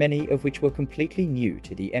 many of which were completely new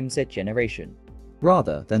to the MZ generation.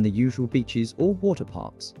 Rather than the usual beaches or water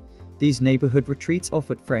parks, these neighborhood retreats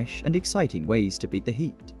offered fresh and exciting ways to beat the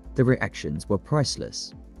heat. The reactions were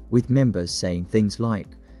priceless, with members saying things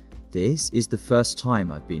like, "This is the first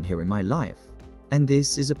time I've been here in my life, and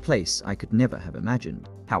this is a place I could never have imagined."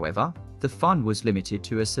 However, the fun was limited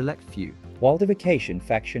to a select few. While the vacation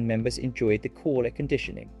faction members enjoyed the cool air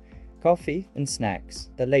conditioning, coffee and snacks,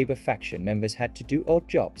 the Labour faction members had to do odd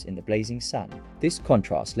jobs in the blazing sun. This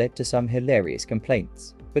contrast led to some hilarious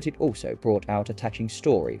complaints, but it also brought out a touching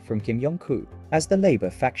story from Kim Jong-kook. As the Labour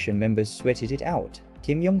faction members sweated it out,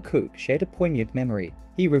 Kim Jong-kook shared a poignant memory.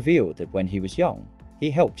 He revealed that when he was young, he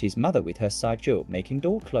helped his mother with her side job making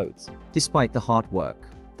doll clothes. Despite the hard work,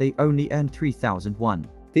 they only earned 3,000 won.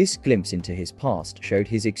 This glimpse into his past showed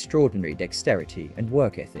his extraordinary dexterity and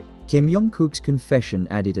work ethic. Kim Jong-kook's confession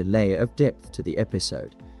added a layer of depth to the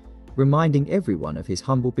episode, reminding everyone of his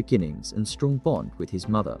humble beginnings and strong bond with his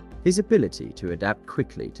mother. His ability to adapt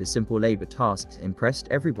quickly to simple labor tasks impressed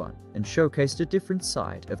everyone and showcased a different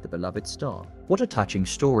side of the beloved star. What a touching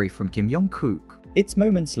story from Kim Jong-kook. It's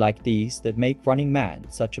moments like these that make Running Man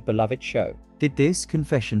such a beloved show. Did this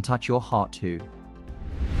confession touch your heart too?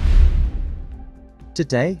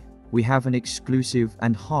 Today, we have an exclusive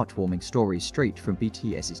and heartwarming story straight from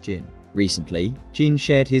BTS's Jin. Recently, Jin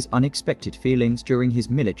shared his unexpected feelings during his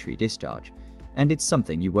military discharge, and it's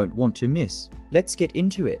something you won't want to miss. Let's get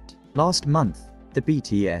into it. Last month, the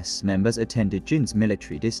BTS members attended Jin's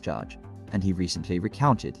military discharge, and he recently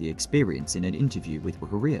recounted the experience in an interview with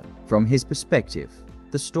Korea. From his perspective,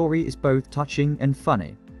 the story is both touching and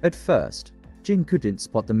funny. At first, Jin couldn't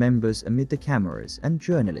spot the members amid the cameras and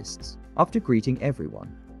journalists. After greeting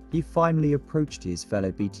everyone, he finally approached his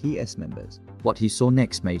fellow BTS members. What he saw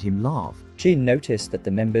next made him laugh. Jin noticed that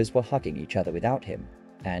the members were hugging each other without him,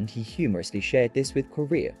 and he humorously shared this with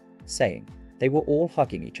Korea, saying, "They were all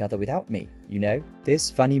hugging each other without me, you know?"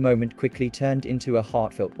 This funny moment quickly turned into a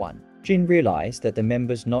heartfelt one. Jin realized that the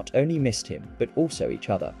members not only missed him, but also each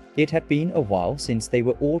other. It had been a while since they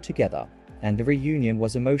were all together, and the reunion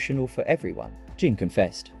was emotional for everyone. Jin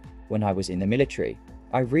confessed, "When I was in the military,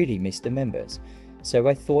 I really missed the members, so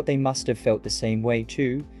I thought they must have felt the same way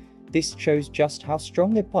too. This shows just how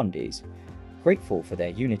strong their bond is." Grateful for their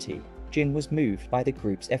unity, Jin was moved by the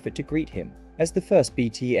group's effort to greet him. As the first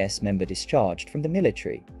BTS member discharged from the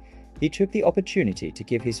military, he took the opportunity to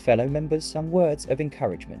give his fellow members some words of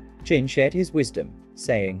encouragement. Jin shared his wisdom,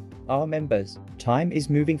 saying, "Our members, time is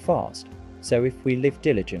moving fast, so if we live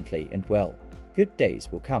diligently and well, good days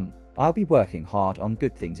will come. I'll be working hard on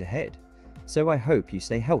good things ahead, so I hope you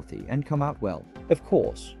stay healthy and come out well." Of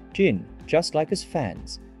course, Jin, just like us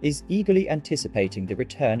fans, is eagerly anticipating the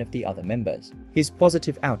return of the other members. His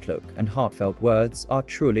positive outlook and heartfelt words are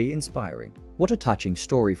truly inspiring. What a touching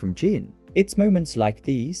story from Jin. It's moments like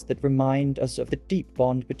these that remind us of the deep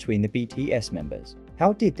bond between the BTS members.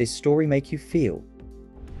 How did this story make you feel?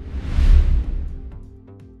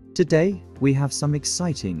 Today, we have some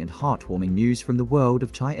exciting and heartwarming news from the world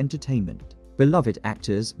of Thai entertainment. Beloved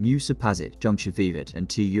actors MrBeast, Jungkook and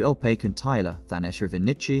Taecyeon and Tyler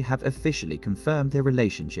Thanesravinichi have officially confirmed their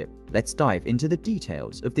relationship. Let's dive into the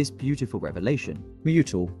details of this beautiful revelation.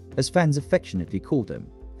 Mutual, as fans affectionately call them,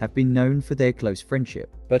 have been known for their close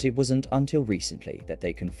friendship, but it wasn't until recently that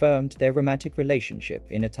they confirmed their romantic relationship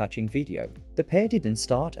in a touching video. The pair didn't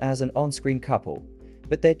start as an on-screen couple,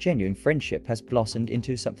 but their genuine friendship has blossomed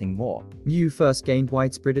into something more. Mingyu first gained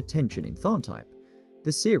widespread attention in Thorntype,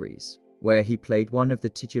 the series, where he played one of the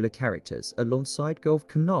titular characters alongside Golf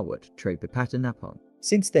Kanawat Trepapattanapong.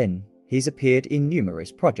 Since then, he's appeared in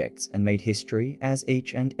numerous projects and made history as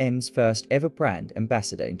H&M's first ever brand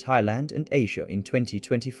ambassador in Thailand and Asia in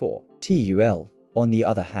 2024. Taecyeon, on the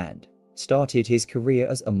other hand, started his career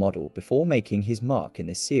as a model before making his mark in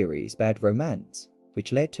the series Bad Romance,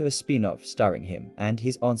 which led to a spin-off starring him and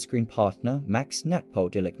his on-screen partner Max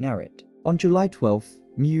Natpol Dilaknarit. On July 12th,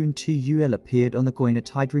 Mingyu and Taecyeon appeared on the Goina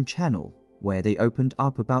Tidrim channel, where they opened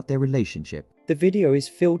up about their relationship. The video is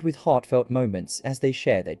filled with heartfelt moments as they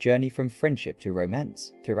share their journey from friendship to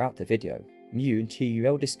romance. Throughout the video, Mingyu and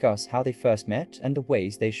Taecyeon discuss how they first met and the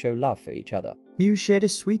ways they show love for each other. Mingyu shared a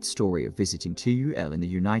sweet story of visiting Taecyeon in the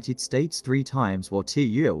United States 3 times while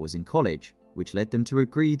Taecyeon was in college, which led them to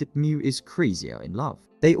agree that Mingyu is crazier in love.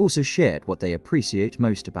 They also shared what they appreciate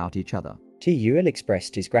most about each other. Taecyeon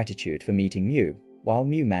expressed his gratitude for meeting Mingyu, while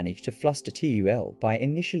Mingyu managed to fluster Taecyeon by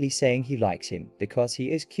initially saying he likes him because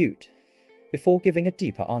he is cute, before giving a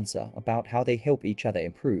deeper answer about how they help each other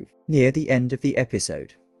improve. Near the end of the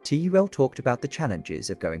episode, Taecyeon talked about the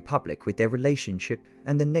challenges of going public with their relationship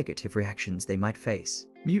and the negative reactions they might face.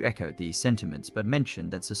 Mingyu echoed these sentiments but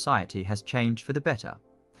mentioned that society has changed for the better,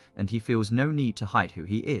 and he feels no need to hide who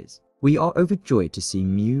he is. We are overjoyed to see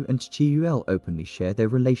Mingyu and Taecyeon openly share their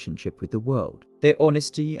relationship with the world. Their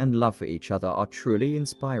honesty and love for each other are truly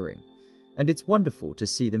inspiring, and it's wonderful to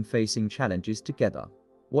see them facing challenges together.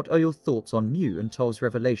 What are your thoughts on Mingyu and Taecyeon's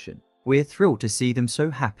revelation? We're thrilled to see them so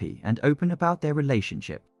happy and open about their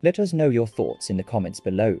relationship. Let us know your thoughts in the comments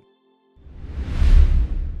below.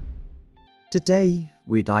 Today,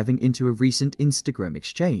 we're diving into a recent Instagram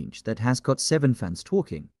exchange that has got 7 fans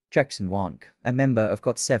talking. Jackson Wang, a member of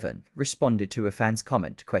GOT7, responded to a fan's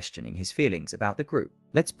comment questioning his feelings about the group.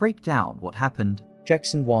 Let's break down what happened.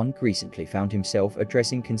 Jackson Wang recently found himself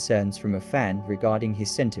addressing concerns from a fan regarding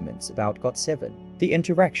his sentiments about GOT7. The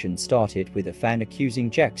interaction started with a fan accusing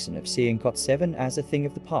Jackson of seeing GOT7 as a thing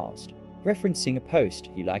of the past, referencing a post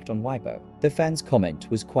he liked on Weibo. The fan's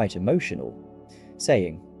comment was quite emotional,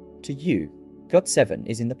 saying, "To you, GOT7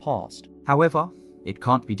 is in the past. However, it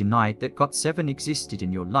can't be denied that GOT7 existed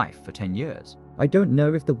in your life for 10 years. I don't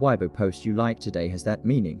know if the Weibo post you like today has that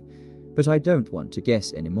meaning, but I don't want to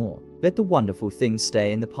guess anymore. Let the wonderful things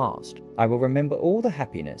stay in the past. I will remember all the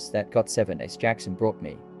happiness that GOT7's Jackson brought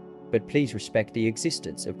me, but please respect the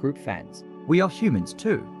existence of group fans. We are humans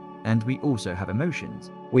too, and we also have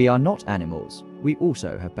emotions. We are not animals. We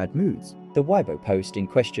also have bad moods." The Weibo post in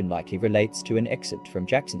question likely relates to an excerpt from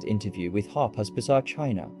Jackson's interview with Harper's Bazaar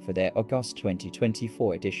China for their August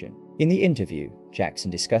 2024 edition. In the interview, Jackson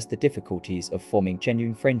discussed the difficulties of forming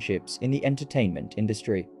genuine friendships in the entertainment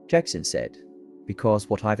industry. Jackson said, "Because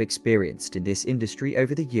what I've experienced in this industry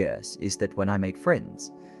over the years is that when I make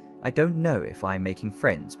friends, I don't know if I'm making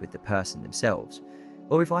friends with the person themselves,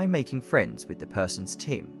 or if I'm making friends with the person's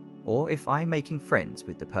team, or if I'm making friends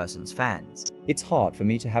with the person's fans. It's hard for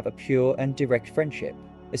me to have a pure and direct friendship,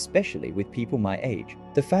 especially with people my age."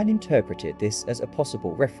 The fan interpreted this as a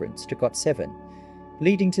possible reference to GOT7,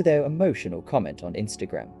 leading to their emotional comment on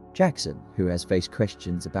Instagram. Jackson, who has faced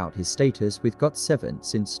questions about his status with GOT7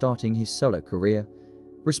 since starting his solo career,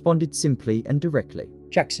 responded simply and directly.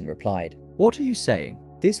 Jackson replied, "What are you saying?"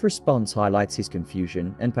 This response highlights his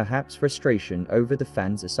confusion and perhaps frustration over the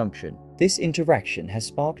fans' assumption. This interaction has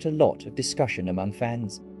sparked a lot of discussion among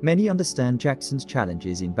fans. Many understand Jackson's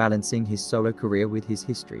challenges in balancing his solo career with his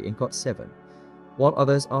history in GOT7, while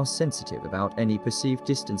others are sensitive about any perceived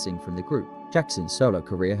distancing from the group. Jackson's solo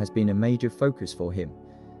career has been a major focus for him,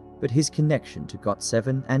 but his connection to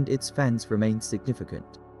GOT7 and its fans remains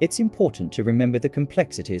significant. It's important to remember the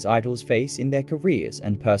complexities idols face in their careers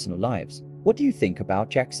and personal lives. What do you think about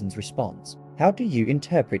Jackson's response? How do you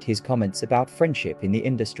interpret his comments about friendship in the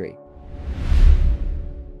industry?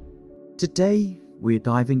 Today, we're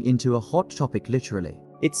diving into a hot topic literally.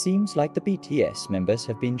 It seems like the BTS members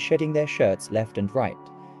have been shedding their shirts left and right,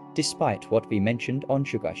 despite what we mentioned on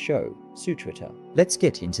Suga's show, Sutrita. Let's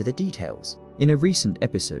get into the details. In a recent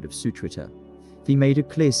episode of Sutrita, we made a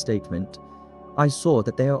clear statement. I saw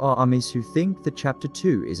that there are armies who think that Chapter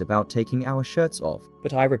 2 is about taking our shirts off,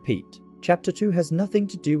 but I repeat, Chapter 2 has nothing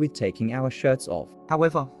to do with taking our shirts off.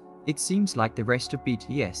 However, it seems like the rest of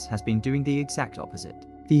BTS has been doing the exact opposite.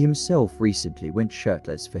 He himself recently went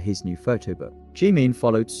shirtless for his new photo book. Jimin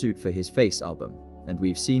followed suit for his Face album, and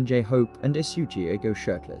we've seen J-Hope and SUG go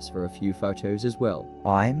shirtless for a few photos as well.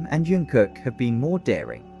 IM and Jungkook have been more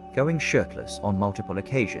daring, going shirtless on multiple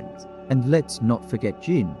occasions. And let's not forget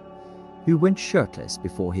Jin, who went shirtless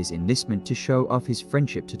before his enlistment to show off his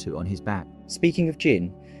friendship tattoo on his back. Speaking of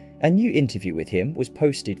Jin, a new interview with him was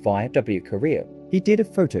posted via WOGUE Korea. He did a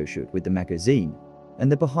photo shoot with the magazine,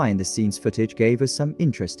 and the behind-the-scenes footage gave us some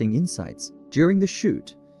interesting insights. During the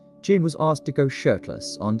shoot, Jin was asked to go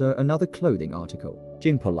shirtless under another clothing article.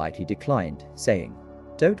 Jin politely declined, saying,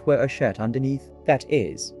 "Don't wear a shirt underneath. That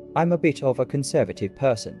is, I'm a bit of a conservative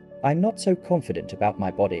person. I'm not so confident about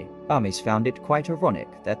my body." Armies found it quite ironic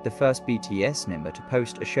that the first BTS member to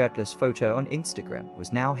post a shirtless photo on Instagram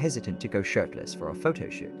was now hesitant to go shirtless for a photo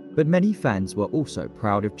shoot. But many fans were also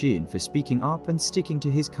proud of Jin for speaking up and sticking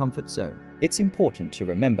to his comfort zone. It's important to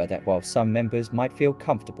remember that while some members might feel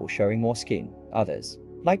comfortable showing more skin, others,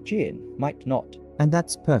 like Jin, might not. And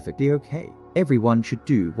that's perfectly okay. Everyone should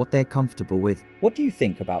do what they're comfortable with. What do you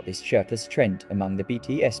think about this shirtless trend among the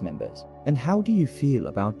BTS members? And how do you feel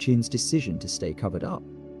about Jin's decision to stay covered up?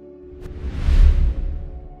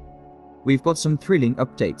 We've got some thrilling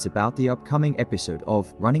updates about the upcoming episode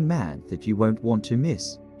of Running Man that you won't want to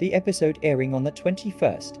miss. The episode airing on the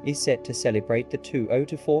 21st is set to celebrate the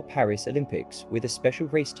 2024 Paris Olympics with a special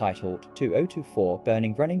race titled 2024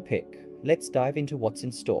 Burning Running Pick. Let's dive into what's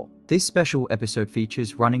in store. This special episode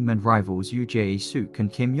features Running Man rivals Yoo Jae-suk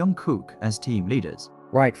and Kim Young-kook as team leaders.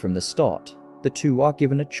 Right from the start, the two are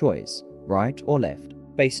given a choice, right or left.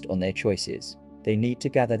 Based on their choices, they need to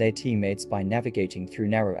gather their teammates by navigating through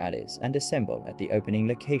narrow alleys and assemble at the opening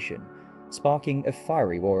location, sparking a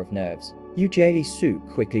fiery war of nerves. Yoo Jae-suk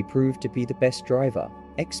quickly proved to be the best driver,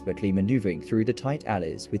 expertly maneuvering through the tight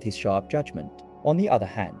alleys with his sharp judgment. On the other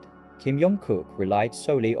hand, Kim Young-kook relied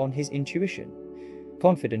solely on his intuition,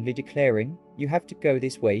 confidently declaring, "You have to go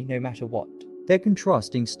this way no matter what." Their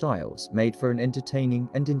contrasting styles made for an entertaining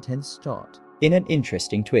and intense start. In an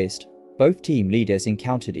interesting twist, both team leaders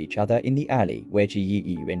encountered each other in the alley where Ji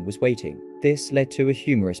Yi-eun was waiting. This led to a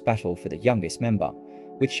humorous battle for the youngest member,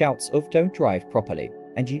 with shouts of "Don't drive properly"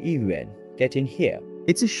 and "Ji Yi-eun, get in here."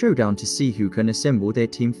 It's a showdown to see who can assemble their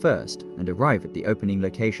team first and arrive at the opening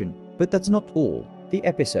location. But that's not all. The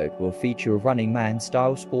episode will feature a Running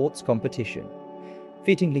Man-style sports competition.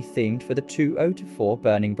 Fittingly themed for the 2024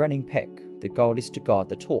 Burning Running Pick, the goal is to guard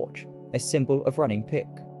the torch, a symbol of running pick.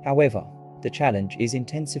 However, the challenge is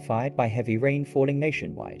intensified by heavy rain falling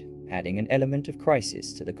nationwide, adding an element of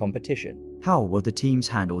crisis to the competition. How will the teams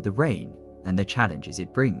handle the rain and the challenges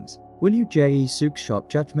it brings? Will Yoo Jae-suk's sharp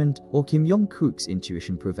judgment or Kim Young-kook's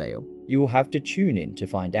intuition prevail? You will have to tune in to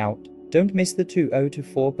find out. Don't miss the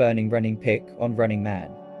 2024 Burning Running Pick on Running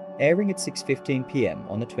Man, airing at 6:15 p.m.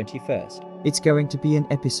 on the 21st. It's going to be an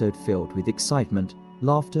episode filled with excitement,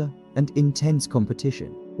 laughter, and intense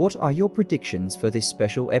competition. What are your predictions for this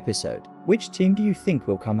special episode? Which team do you think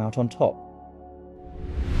will come out on top?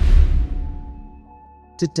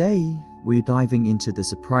 Today, we're diving into the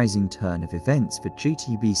surprising turn of events for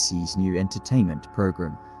JTBC's new entertainment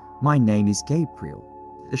program. My name is Gabriel.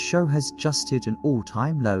 The show has just hit an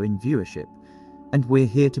all-time low in viewership, and we're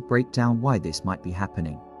here to break down why this might be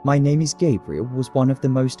happening. My Name is Gabriel was one of the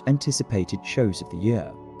most anticipated shows of the year,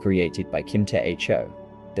 created by Kim Taecyeon,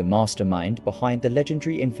 the mastermind behind the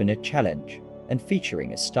legendary Infinite Challenge, and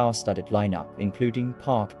featuring a star-studded lineup including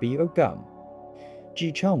Park Bo-gum,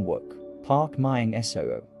 Ji Chang-wook, Park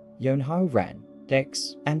Myung-soo, Yeonho Ran,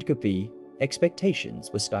 Dex, and Gabi. Expectations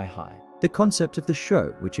were sky-high. The concept of the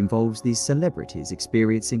show, which involves these celebrities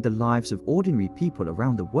experiencing the lives of ordinary people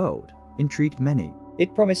around the world, intrigued many.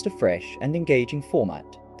 It promised a fresh and engaging format.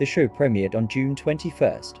 The show premiered on June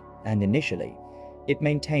 21st, and initially, it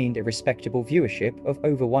maintained a respectable viewership of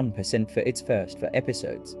over 1% for its first 4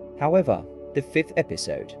 episodes. However, the 5th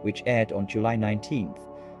episode, which aired on July 19th,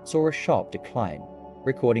 saw a sharp decline,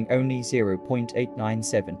 recording only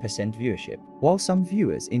 0.897% viewership. While some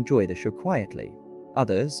viewers enjoy the show quietly,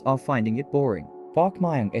 Others are finding it boring. Park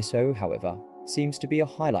Myung-so, however, seems to be a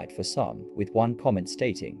highlight for some, with one comment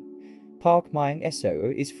stating, "Park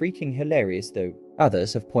Myung-so is freaking hilarious though."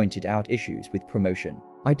 Others have pointed out issues with promotion.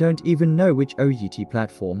 "I don't even know which OTT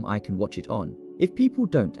platform I can watch it on. If people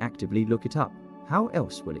don't actively look it up, how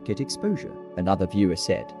else will it get exposure?" Another viewer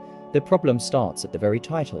said, "The problem starts at the very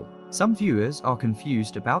title." Some viewers are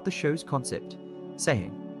confused about the show's concept,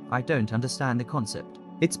 saying, "I don't understand the concept.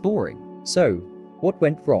 It's boring." So, what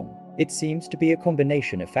went wrong? It seems to be a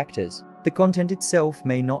combination of factors. The content itself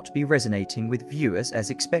may not be resonating with viewers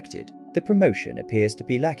as expected. The promotion appears to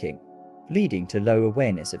be lacking, leading to low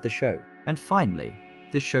awareness of the show. And finally,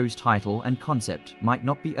 the show's title and concept might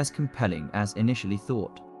not be as compelling as initially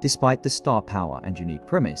thought. Despite the star power and unique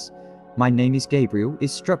premise, My Name is Gabriel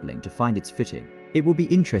is struggling to find its footing. It will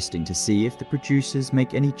be interesting to see if the producers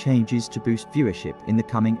make any changes to boost viewership in the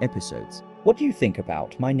coming episodes. What do you think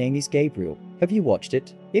about My Name is Gabriel? Have you watched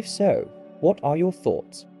it? If so, what are your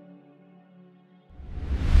thoughts?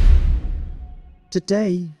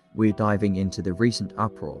 Today, we're diving into the recent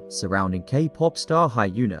uproar surrounding K-pop star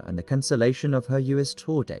HyunA and the cancellation of her US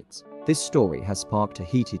tour dates. This story has sparked a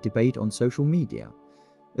heated debate on social media,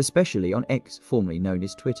 especially on X, formerly known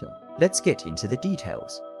as Twitter. Let's get into the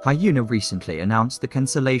details. HyunA recently announced the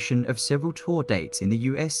cancellation of several tour dates in the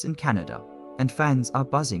US and Canada, and fans are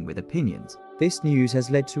buzzing with opinions. This news has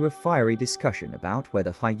led to a fiery discussion about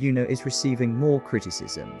whether HyunA is receiving more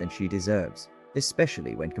criticism than she deserves,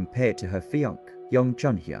 especially when compared to her fiancé, Young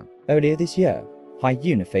Junhyun. Earlier this year,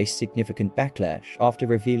 HyunA faced significant backlash after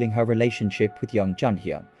revealing her relationship with Young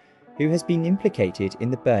Junhyun, who has been implicated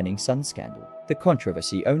in the Burning Sun scandal. The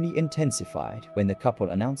controversy only intensified when the couple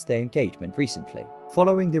announced their engagement recently.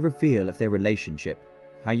 Following the reveal of their relationship,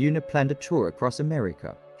 HyunA planned a tour across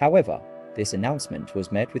America. However, this announcement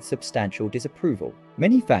was met with substantial disapproval.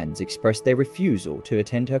 Many fans expressed their refusal to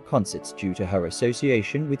attend her concerts due to her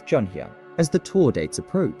association with Junhyun. As the tour dates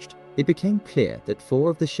approached, it became clear that 4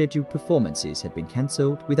 of the scheduled performances had been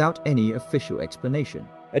cancelled without any official explanation.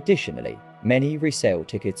 Additionally, many resale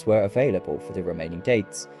tickets were available for the remaining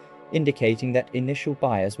dates, indicating that initial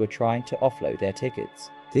buyers were trying to offload their tickets.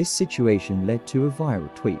 This situation led to a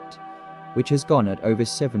viral tweet, which has garnered over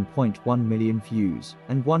 7.1 million views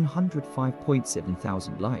and 105.7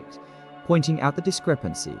 thousand likes, pointing out the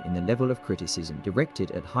discrepancy in the level of criticism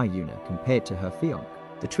directed at HyunA compared to her fiancé.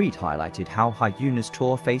 The tweet highlighted how HyunA's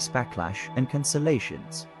tour faced backlash and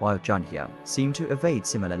cancellations, while Junhyun seemed to evade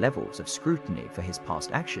similar levels of scrutiny for his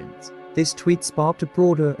past actions. This tweet sparked a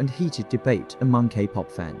broader and heated debate among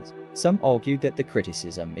K-pop fans. Some argued that the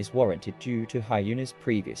criticism is warranted due to HyunA's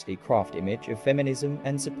previously crafted image of feminism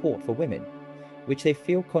and support for women, which they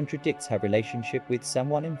feel contradicts her relationship with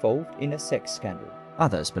someone involved in a sex scandal.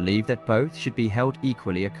 Others believe that both should be held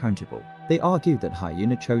equally accountable. They argued that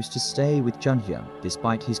HyunA chose to stay with Junhyun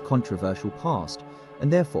despite his controversial past,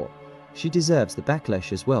 and therefore, she deserves the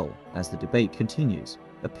backlash as well. As the debate continues,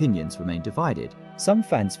 opinions remain divided. Some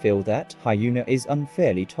fans feel that HyunA is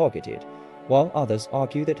unfairly targeted, while others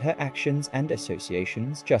argue that her actions and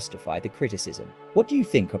associations justify the criticism. What do you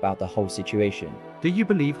think about the whole situation? Do you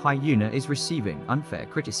believe HyunA is receiving unfair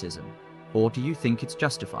criticism, or do you think it's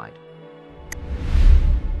justified?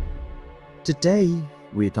 Today,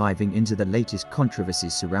 we're diving into the latest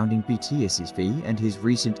controversies surrounding BTS's V and his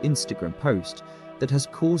recent Instagram post that has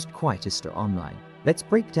caused quite a stir online. Let's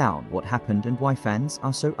break down what happened and why fans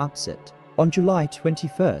are so upset. On July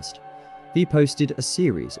 21st, V posted a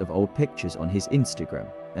series of old pictures on his Instagram,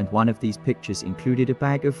 and one of these pictures included a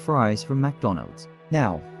bag of fries from McDonald's.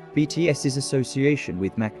 Now, BTS's association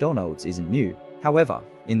with McDonald's isn't new. However,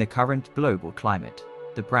 in the current global climate,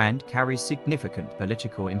 the brand carries significant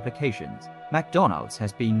political implications. McDonald's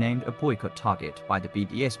has been named a boycott target by the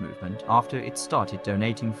BDS movement after it started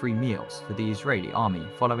donating free meals for the Israeli army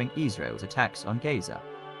following Israel's attacks on Gaza,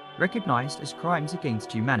 recognized as crimes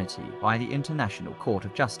against humanity by the International Court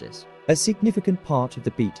of Justice. A significant part of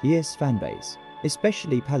the BTS fanbase,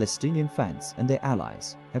 especially Palestinian fans and their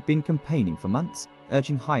allies, have been campaigning for months,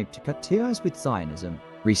 urging HYBE to cut ties with Zionism.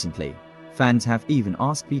 Recently, fans have even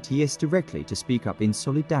asked BTS directly to speak up in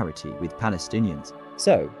solidarity with Palestinians.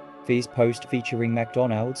 So, V's post featuring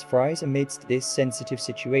McDonald's fries amidst this sensitive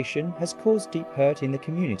situation has caused deep hurt in the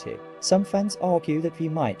community. Some fans argue that V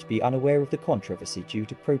might be unaware of the controversy due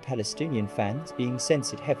to pro-Palestinian fans being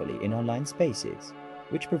censored heavily in online spaces,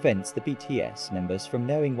 which prevents the BTS members from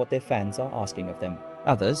knowing what their fans are asking of them.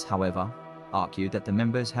 Others, however, argue that the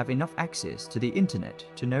members have enough access to the internet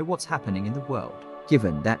to know what's happening in the world.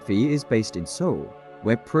 Given that V is based in Seoul,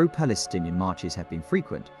 where pro-Palestinian marches have been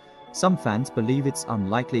frequent, Some fans believe it's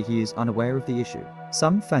unlikely he is unaware of the issue.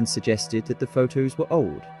 Some fans suggested that the photos were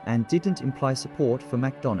old and didn't imply support for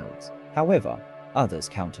McDonald's. However, others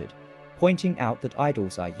countered, pointing out that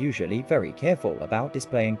idols are usually very careful about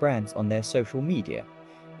displaying brands on their social media,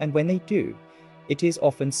 and when they do, it is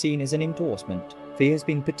often seen as an endorsement. V has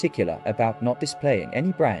been particular about not displaying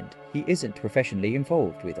any brand he isn't professionally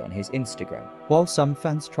involved with on his Instagram. While some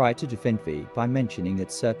fans try to defend V by mentioning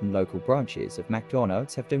that certain local branches of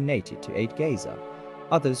McDonald's have donated to aid Gaza,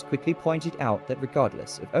 others quickly pointed out that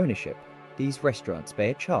regardless of ownership, these restaurants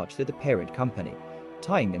pay a charge to the parent company,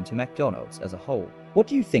 tying them to McDonald's as a whole. What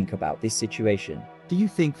do you think about this situation? Do you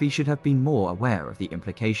think V should have been more aware of the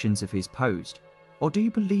implications of his post? Or do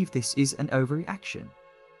you believe this is an overreaction?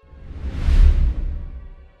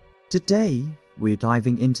 Today, we're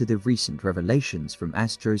diving into the recent revelations from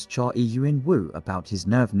ASTRO's Eunwoo about his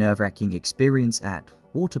nerve-wracking experience at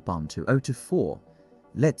Waterbomb 2024.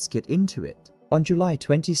 Let's get into it. On July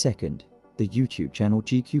 22nd, the YouTube channel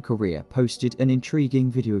GQ Korea posted an intriguing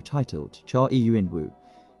video titled Eunwoo,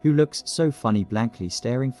 who looks so funny blankly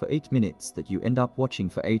staring for 8 minutes that you end up watching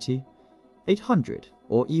for 80, 800,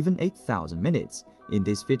 or even 8,000 minutes in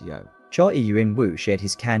this video. Eunwoo shared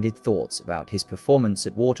his candid thoughts about his performance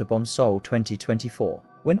at Waterbomb Seoul 2024.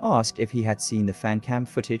 When asked if he had seen the fan cam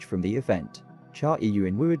footage from the event,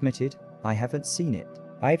 Eunwoo admitted, "I haven't seen it.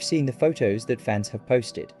 I've seen the photos that fans have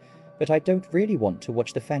posted, but I don't really want to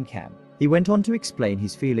watch the fan cam." He went on to explain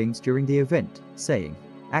his feelings during the event, saying,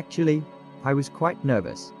 "Actually, I was quite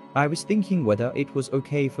nervous. I was thinking whether it was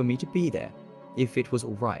okay for me to be there, if it was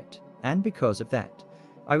alright, and because of that,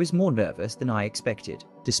 I was more nervous than I expected."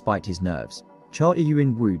 Despite his nerves,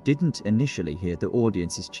 Eunwoo didn't initially hear the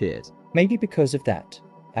audience's cheers. "Maybe because of that,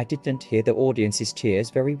 I didn't hear the audience's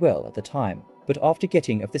cheers very well at the time, but after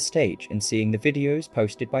getting off the stage and seeing the videos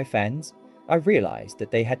posted by fans, I realized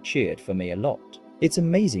that they had cheered for me a lot." It's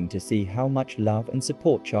amazing to see how much love and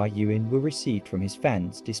support Eunwoo received from his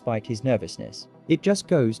fans despite his nervousness. It just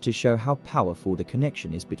goes to show how powerful the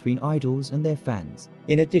connection is between idols and their fans.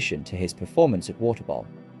 In addition to his performance at Waterbomb,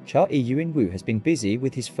 Eunwoo has been busy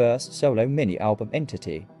with his first solo mini-album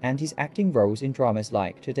Entity and his acting roles in dramas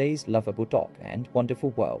like Today's Lovable Doc and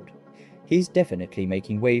Wonderful World. He's definitely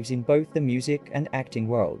making waves in both the music and acting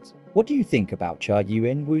worlds. What do you think about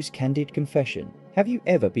Eunwoo's candid confession? Have you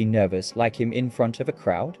ever been nervous like him in front of a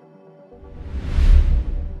crowd?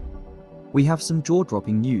 We have some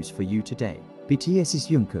jaw-dropping news for you today. BTS's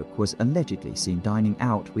Jungkook was allegedly seen dining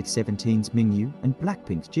out with 17's Mingyu and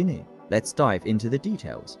BLACKPINK's Jennie. Let's dive into the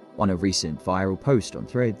details. On a recent viral post on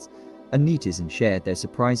Threads, a netizen shared their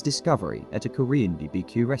surprise discovery at a Korean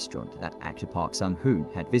BBQ restaurant that actor Park Sang-hoon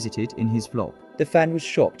had visited in his vlog. The fan was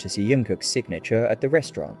shocked to see Jungkook's signature at the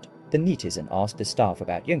restaurant. The netizen asked the staff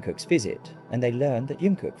about Jungkook's visit, and they learned that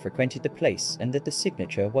Jungkook frequented the place and that the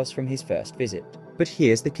signature was from his first visit. But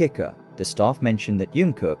here's the kicker. The staff mentioned that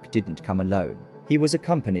Jungkook didn't come alone. He was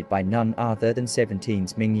accompanied by none other than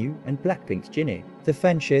 17's Mingyu and BLACKPINK's Jennie. The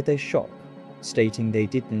fans shared their shock, stating they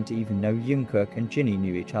didn't even know Jungkook and Jennie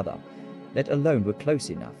knew each other, let alone were close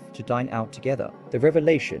enough to dine out together. The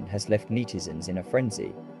revelation has left netizens in a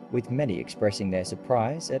frenzy, with many expressing their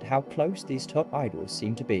surprise at how close these top idols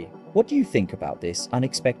seem to be. What do you think about this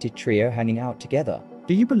unexpected trio hanging out together?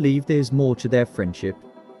 Do you believe there's more to their friendship?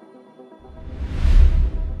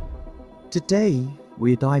 Today,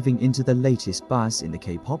 we're diving into the latest buzz in the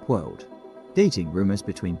K-pop world. Dating rumors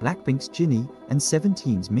between BLACKPINK's Jennie and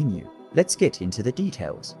 17's Mingyu. Let's get into the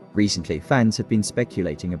details. Recently, fans have been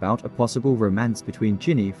speculating about a possible romance between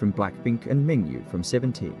Jennie from BLACKPINK and Mingyu from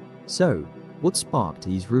 17. So, what sparked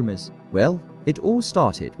these rumors? Well, it all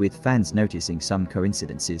started with fans noticing some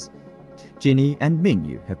coincidences. Jennie and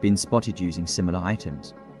Mingyu have been spotted using similar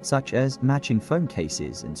items, such as matching phone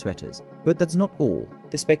cases and sweaters. But that's not all.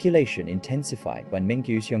 The speculation intensified when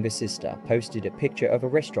Mingyu's younger sister posted a picture of a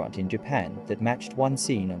restaurant in Japan that matched one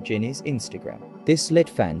seen on Jennie's Instagram. This led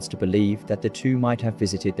fans to believe that the two might have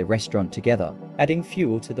visited the restaurant together, adding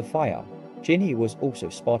fuel to the fire. Jennie was also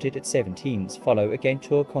spotted at 17's Follow Again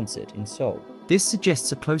tour concert in Seoul. This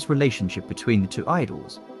suggests a close relationship between the two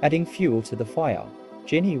idols. Adding fuel to the fire,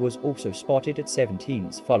 Jennie was also spotted at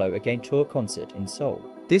 17's Follow Again tour concert in Seoul.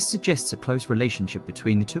 This suggests a close relationship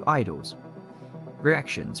between the two idols.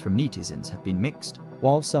 Reactions from netizens have been mixed.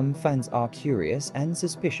 While some fans are curious and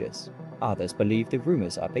suspicious, others believe the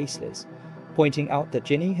rumors are baseless, pointing out that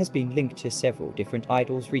Jennie has been linked to several different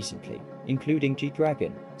idols recently, including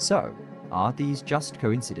G-Dragon. So, are these just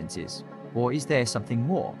coincidences, or is there something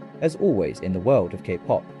more? As always in the world of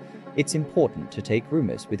K-pop, it's important to take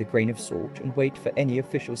rumors with a grain of salt and wait for any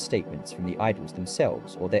official statements from the idols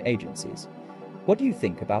themselves or their agencies. What do you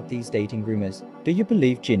think about these dating rumors? Do you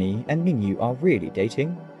believe Jennie and Mingyu are really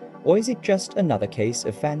dating? Or is it just another case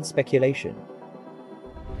of fan speculation?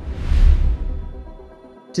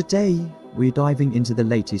 Today, we're diving into the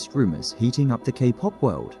latest rumors heating up the K-pop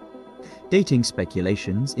world. Dating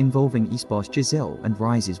speculations involving Aespa's Giselle and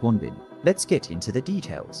RIIZE's Wonbin. Let's get into the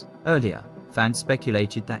details. Earlier, fans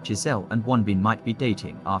speculated that Giselle and Wonbin might be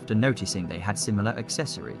dating after noticing they had similar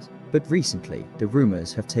accessories. But recently, the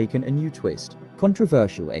rumors have taken a new twist.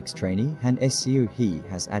 Controversial ex-trainee HyunA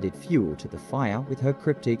has added fuel to the fire with her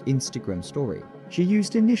cryptic Instagram story. She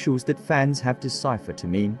used initials that fans have deciphered to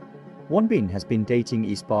mean Wonbin has been dating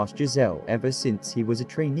Aespa's Giselle ever since he was a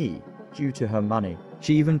trainee due to her money.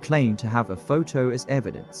 She even claimed to have a photo as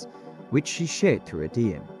evidence, which she shared through a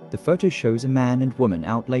DM. The photo shows a man and woman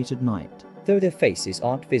out late at night. Though their faces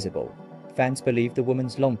aren't visible, fans believe the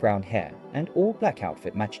woman's long brown hair and all-black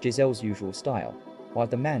outfit matched Giselle's usual style, while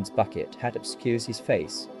the man's bucket hat obscures his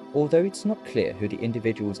face. Although it's not clear who the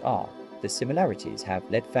individuals are, the similarities have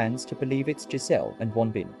led fans to believe it's Giselle and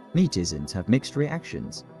Wonbin. Netizens have mixed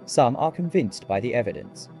reactions. Some are convinced by the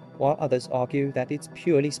evidence, while others argue that it's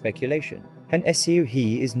purely speculation.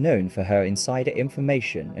 HyunA is known for her insider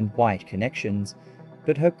information and wide connections,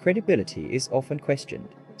 but her credibility is often questioned.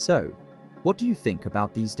 So, what do you think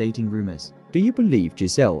about these dating rumors? Do you believe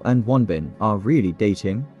Giselle and Wonbin are really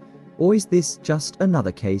dating? Or is this just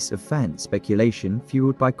another case of fan speculation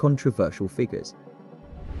fueled by controversial figures?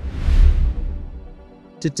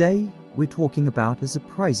 Today, we're talking about a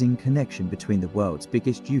surprising connection between the world's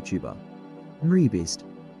biggest YouTuber, MrBeast,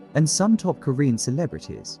 and some top Korean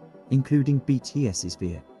celebrities, including BTS's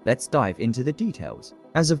VOGUE. Let's dive into the details.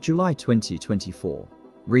 As of July 2024,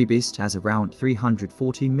 MrBeast has around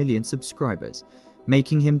 340 million subscribers,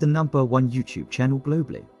 making him the #1 YouTube channel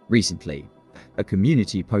globally. Recently, a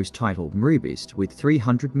community post titled MrBeast with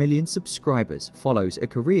 300 million subscribers follows a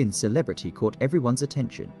Korean celebrity caught everyone's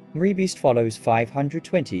attention. MrBeast follows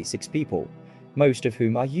 526 people, most of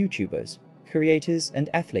whom are YouTubers, creators and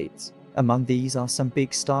athletes. Among these are some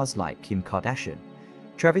big stars like Kim Kardashian,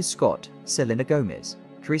 Travis Scott, Selena Gomez,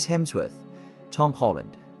 Chris Hemsworth, Tom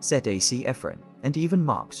Holland, Zac Efron, and even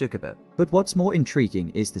Mark Zuckerberg. But what's more intriguing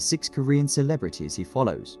is the 6 Korean celebrities he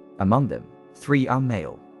follows. Among them, 3 are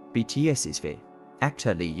male: BTS's V,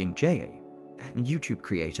 actor Lee Young-jae, and YouTube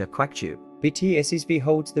creator Kwakju. BTS's V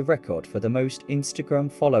holds the record for the most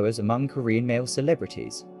Instagram followers among Korean male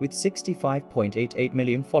celebrities, with 65.88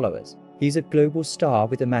 million followers. He's a global star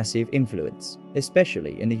with a massive influence,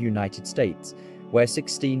 especially in the United States, where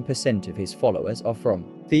 16% of his followers are from.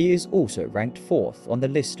 V is also ranked 4th on the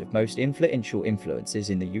list of most influential influencers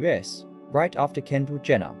in the US, right after Kendall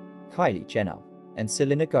Jenner, Kylie Jenner, and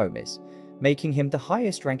Selena Gomez, making him the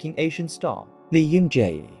highest-ranking Asian star. Lee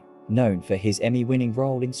Young-jae, known for his Emmy-winning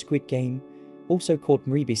role in Squid Game, also caught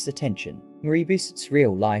MrBeast's attention. MrBeast's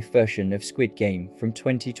real-life version of Squid Game from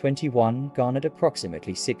 2021 garnered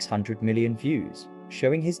approximately 600 million views,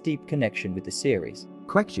 showing his deep connection with the series.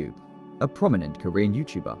 Kwakju, a prominent Korean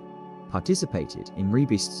YouTuber, participated in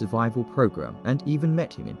MrBeast's survival program and even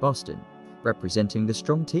met him in Boston, representing the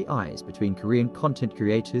strong ties between Korean content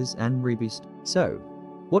creators and MrBeast. So,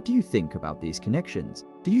 what do you think about these connections?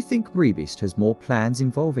 Do you think MrBeast has more plans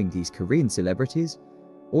involving these Korean celebrities?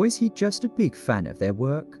 Or is he just a big fan of their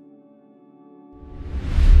work?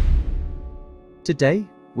 Today,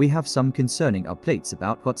 we have some concerning updates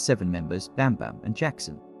about GOT7 members Bam Bam and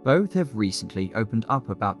Jackson. Both have recently opened up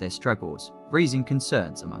about their struggles, raising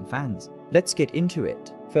concerns among fans. Let's get into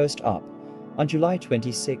it. First up, on July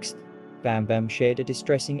 26th, Bam Bam shared a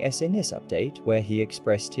distressing SNS update where he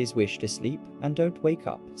expressed his wish to sleep and don't wake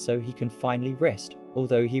up so he can finally rest,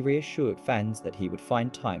 although he reassured fans that he would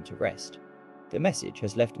find time to rest. The message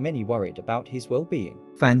has left many worried about his well-being.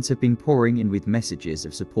 Fans have been pouring in with messages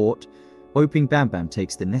of support, hoping Bam Bam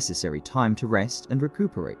takes the necessary time to rest and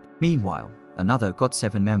recuperate. Meanwhile, another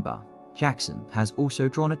GOT7 member, Jackson, has also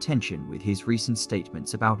drawn attention with his recent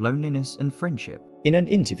statements about loneliness and friendship. In an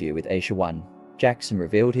interview with Asia1, Jackson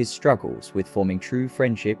revealed his struggles with forming true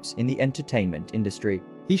friendships in the entertainment industry.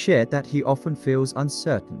 He shared that he often feels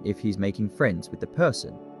uncertain if he's making friends with the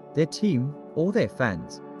person, their team, or their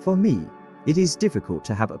fans. For me, it is difficult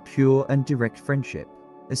to have a pure and direct friendship,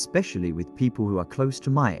 especially with people who are close to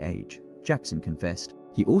my age, Jackson confessed.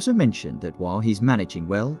 He also mentioned that while he's managing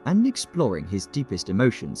well and exploring his deepest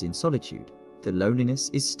emotions in solitude, the loneliness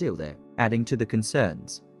is still there. Adding to the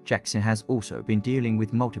concerns, Jackson has also been dealing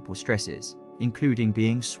with multiple stresses, including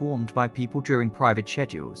being swarmed by people during private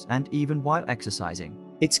schedules and even while exercising.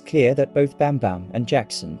 It's clear that both Bam Bam and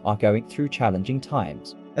Jackson are going through challenging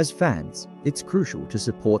times. As fans, it's crucial to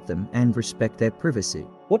support them and respect their privacy.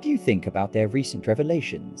 What do you think about their recent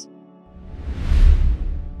revelations?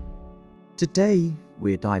 Today,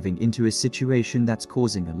 we're diving into a situation that's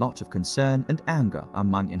causing a lot of concern and anger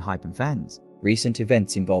among ENHYPEN fans. Recent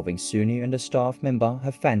events involving Suzy and a staff member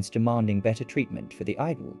have fans demanding better treatment for the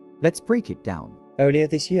idol. Let's break it down. Earlier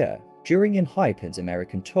this year, during ENHYPEN's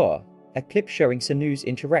American tour, a clip showing Suzy's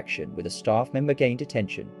interaction with a staff member gained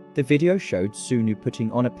attention. The video showed Suzy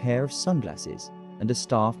putting on a pair of sunglasses and a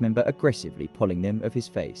staff member aggressively pulling them off his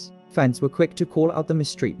face. Fans were quick to call out the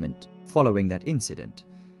mistreatment. Following that incident,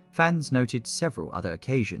 fans noted several other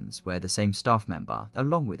occasions where the same staff member,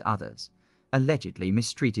 along with others, allegedly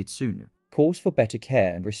mistreated Suzy. Calls for better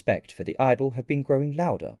care and respect for the idol have been growing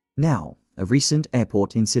louder. Now, a recent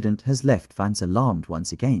airport incident has left fans alarmed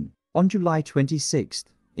once again. On July 26th,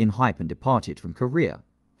 ENHYPEN departed from Korea,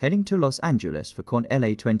 heading to Los Angeles for Con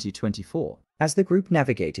LA 2024. As the group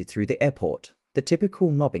navigated through the airport, the typical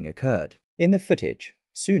mobbing occurred. In the footage,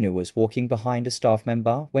 Suzy was walking behind a staff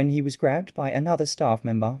member when he was grabbed by another staff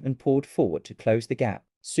member and pulled forward to close the gap.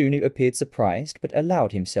 Suzy appeared surprised but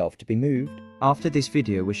allowed himself to be moved. After this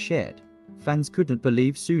video was shared, fans couldn't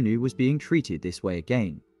believe Suzy was being treated this way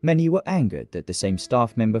again. Many were angered that the same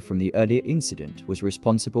staff member from the earlier incident was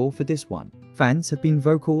responsible for this one. Fans have been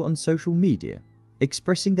vocal on social media,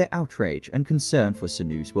 expressing their outrage and concern for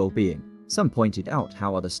Suzy's well-being. Some pointed out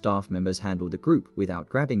how other staff members handled the group without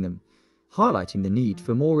grabbing them, highlighting the need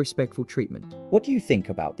for more respectful treatment. What do you think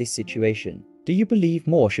about this situation? Do you believe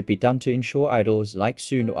more should be done to ensure idols like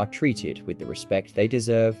Suzy are treated with the respect they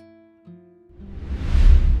deserve?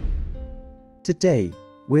 Today,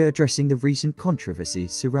 we're addressing the recent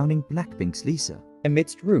controversies surrounding BLACKPINK's Lisa.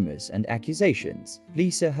 Amidst rumors and accusations,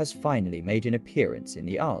 Lisa has finally made an appearance in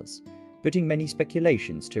the RIIZE, putting many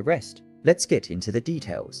speculations to rest. Let's get into the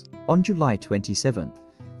details. On July 27th,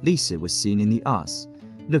 Lisa was seen in the RIIZE,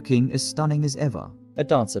 looking as stunning as ever. A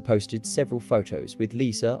dancer posted several photos with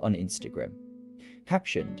Lisa on Instagram.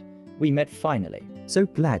 Captioned, "We met finally. So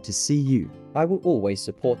glad to see you. I will always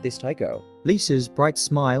support this Thai girl." Lisa's bright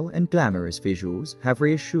smile and glamorous visuals have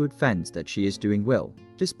reassured fans that she is doing well,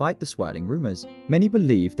 despite the swirling rumors. Many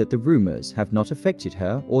believe that the rumors have not affected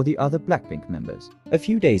her or the other BLACKPINK members. A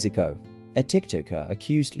few days ago, a TikToker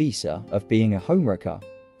accused Lisa of being a homewrecker,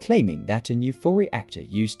 claiming that an Euphoria actor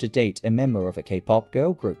used to date a member of a K-pop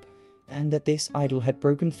girl group, and that this idol had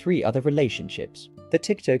broken 3 other relationships. The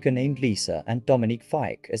TikToker named Lisa and Dominique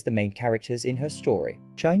Fike as the main characters in her story.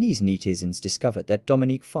 Chinese netizens discovered that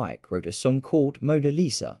Dominique Fike wrote a song called Mona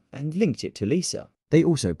Lisa and linked it to Lisa. They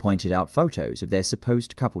also pointed out photos of their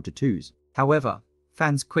supposed couple tattoos. However,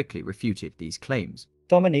 fans quickly refuted these claims.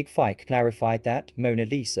 Dominique Fike clarified that Mona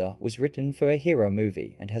Lisa was written for a hero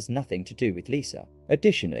movie and has nothing to do with Lisa.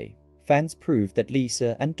 Additionally, fans proved that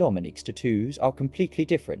Lisa and Dominique's tattoos are completely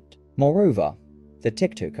different. Moreover, the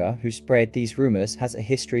TikToker who spread these rumors has a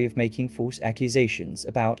history of making false accusations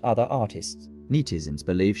about other artists. Netizens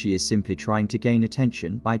believe she is simply trying to gain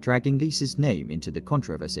attention by dragging Lisa's name into the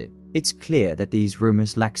controversy. It's clear that these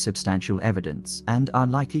rumors lack substantial evidence and are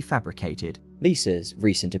likely fabricated. Lisa's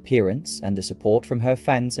recent appearance and the support from her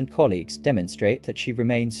fans and colleagues demonstrate that she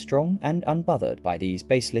remains strong and unbothered by these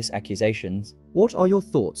baseless accusations. What are your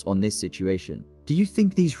thoughts on this situation? Do you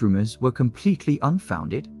think these rumors were completely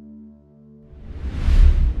unfounded?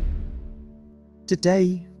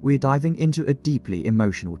 Today, we're diving into a deeply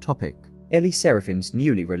emotional topic. SSERAFIM's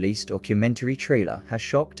newly released documentary trailer has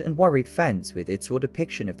shocked and worried fans with its raw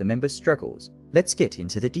depiction of the members' struggles. Let's get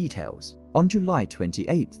into the details. On July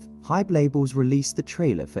 28th, Hype Labels released the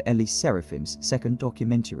trailer for SSERAFIM's second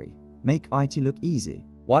documentary, Make IT Look Easy.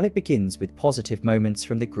 While it begins with positive moments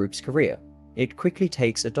from the group's career, it quickly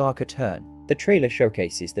takes a darker turn. The trailer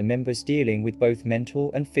showcases the members dealing with both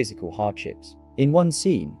mental and physical hardships. In one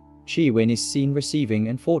scene, Taecyeon is seen receiving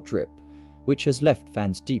an foot drip, which has left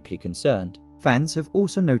fans deeply concerned. Fans have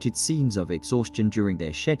also noted scenes of exhaustion during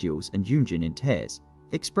their schedules and Yoonjin in tears,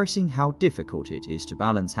 expressing how difficult it is to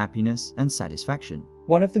balance happiness and satisfaction.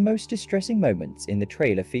 One of the most distressing moments in the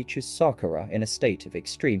trailer features Sakura in a state of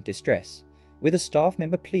extreme distress, with a staff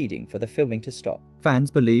member pleading for the filming to stop.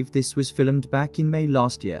 Fans believe this was filmed back in May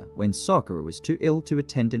last year when Sakura was too ill to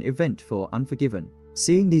attend an event for Unforgiven.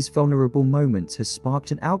 Seeing these vulnerable moments has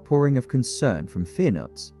sparked an outpouring of concern from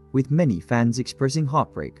Fearnuts, with many fans expressing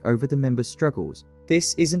heartbreak over the members' struggles.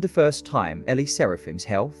 This isn't the first time SSERAFIM's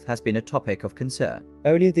health has been a topic of concern.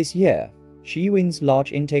 Earlier this year, Taecyeon's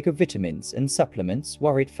large intake of vitamins and supplements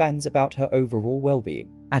worried fans about her overall well-being.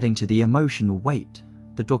 Adding to the emotional weight,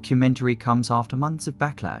 the documentary comes after months of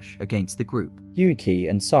backlash against the group. Yuki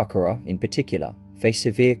and Sakura, in particular, faced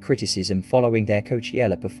severe criticism following their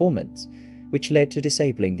Coachella performance, which led to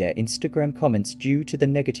disabling their Instagram comments due to the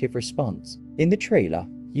negative response. In the trailer,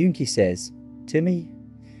 Yoongi says, "To me,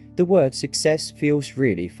 the word success feels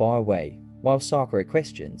really far away," while Sakura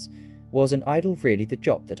questions, "Was an idol really the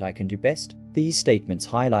job that I can do best?" These statements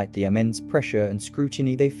highlight the immense pressure and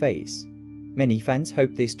scrutiny they face. Many fans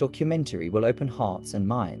hope this documentary will open hearts and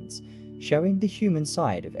minds, showing the human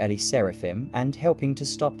side of SSERAFIM and helping to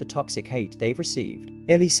stop the toxic hate they've received.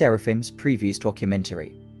 SSERAFIM's previous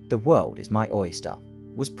documentary, The World Is My Oyster,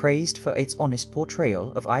 was praised for its honest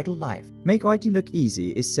portrayal of idol life. Make ID Look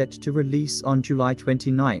Easy is set to release on July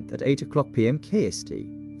 29th at 8 p.m. KST,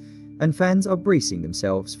 and fans are bracing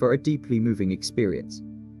themselves for a deeply moving experience.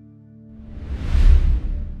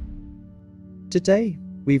 Today,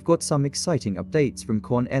 we've got some exciting updates from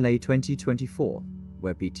Con LA 2024,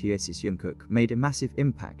 where BTS's Jungkook made a massive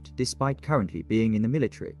impact despite currently being in the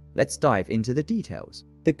military. Let's dive into the details.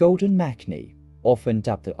 The Golden Maknae, often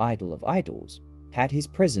dubbed the idol of idols, had his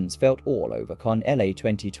presence felt all over Con LA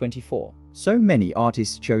 2024. So many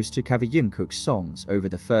artists chose to cover Jungkook's songs over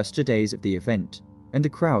the first 2 days of the event, and the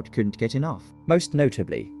crowd couldn't get enough. Most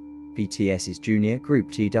notably, BTS's junior group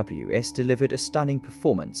TWS delivered a stunning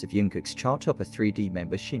performance of Jungkook's chart-topper 3D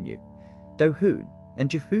member Shin-hye. Dohoon and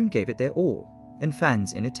Jihoon gave it their all, and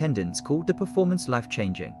fans in attendance called the performance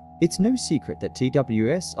life-changing. It's no secret that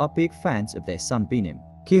TWS are big fans of their son Binim.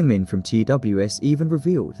 Kyungmin from TWS even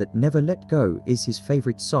revealed that Never Let Go is his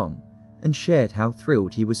favorite song, and shared how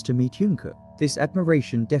thrilled he was to meet Jungkook. This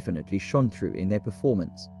admiration definitely shone through in their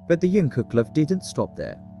performance. But the Jungkook love didn't stop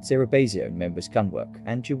there. SSERAFIM members Gunwook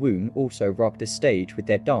and Jiwoon also rocked the stage with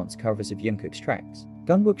their dance covers of Jungkook's tracks.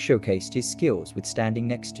 Gunwook showcased his skills with Standing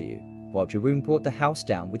Next to You, while Jiwoon brought the house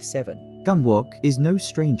down with Seven. Gunwook is no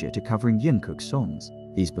stranger to covering Jungkook's songs.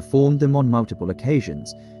 He's performed them on multiple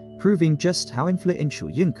occasions, proving just how influential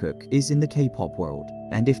Jungkook is in the K-pop world.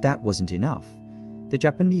 And if that wasn't enough, the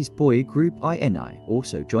Japanese boy group HyunA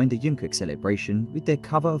also joined the Jungkook celebration with their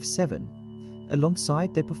cover of Seven,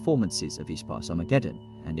 alongside their performances of Aespa's Armageddon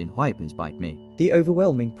and In Hypen's Bite Me. The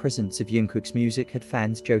overwhelming presence of Jungkook's music had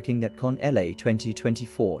fans joking that Con LA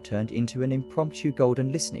 2024 turned into an impromptu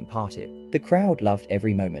golden listening party. The crowd loved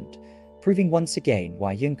every moment, proving once again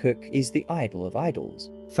why Jungkook is the idol of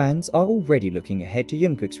idols. Fans are already looking ahead to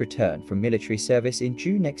Jungkook's return from military service in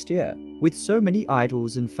June next year. With so many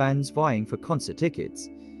idols and fans vying for concert tickets,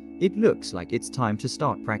 it looks like it's time to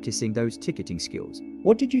start practicing those ticketing skills.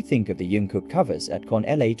 What did you think of the Jungkook covers at Con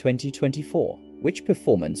LA 2024? Which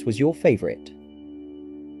performance was your favorite?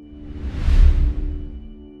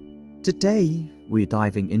 Today, we're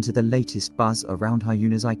diving into the latest buzz around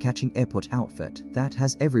HyunA's eye-catching airport outfit that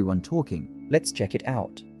has everyone talking. Let's check it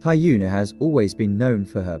out. HyunA has always been known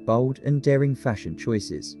for her bold and daring fashion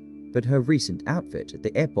choices, but her recent outfit at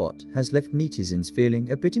the airport has left netizens feeling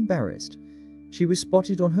a bit embarrassed. She was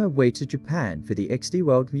spotted on her way to Japan for the XD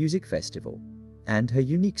World Music Festival, and her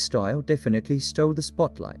unique style definitely stole the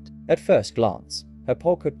spotlight. At first glance, her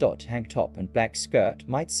polka dot tank top and black skirt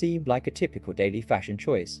might seem like a typical daily fashion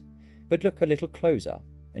choice, but look a little closer,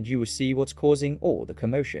 and you will see what's causing all the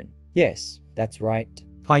commotion. Yes, that's right.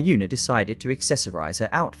 HyunA decided to accessorize her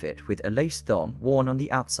outfit with a lace thong worn on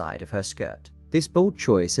the outside of her skirt. This bold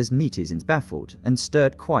choice has netizens baffled and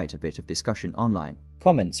stirred quite a bit of discussion online.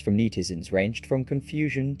 Comments from netizens ranged from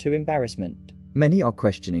confusion to embarrassment. Many are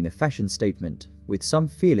questioning the fashion statement, with some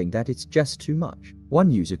feeling that it's just too much. One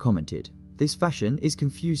user commented, "This fashion is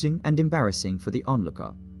confusing and embarrassing for the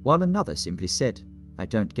onlooker," while another simply said, "I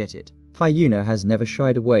don't get it." HyunA has never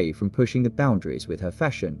shied away from pushing the boundaries with her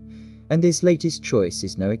fashion, and this latest choice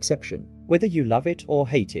is no exception. Whether you love it or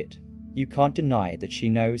hate it, you can't deny that she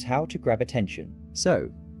knows how to grab attention. So,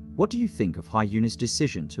 what do you think of HyunA's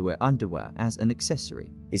decision to wear underwear as an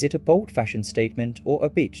accessory? Is it a bold fashion statement or a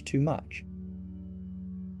bit too much?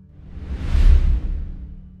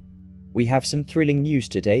 We have some thrilling news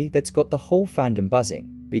today that's got the whole fandom buzzing.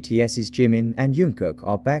 BTS's Jimin and Jungkook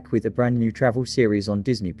are back with a brand new travel series on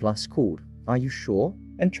Disney Plus called Are You Sure?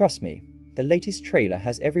 And trust me, the latest trailer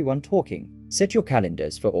has everyone talking. Set your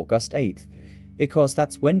calendars for August 8th, because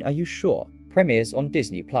that's when Are You Sure? Premieres on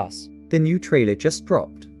Disney Plus. The new trailer just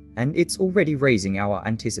dropped, and it's already raising our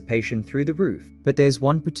anticipation through the roof. But there's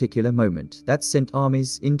one particular moment that sent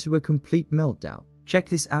armies into a complete meltdown. Check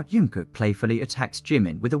this out. Jungkook playfully attacks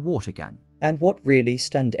Jimin with a water gun. And what really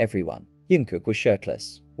stunned everyone? Jungkook was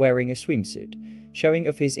shirtless, wearing a swimsuit, showing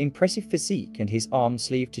off his impressive physique and his arm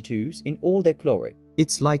sleeve tattoos in all their glory.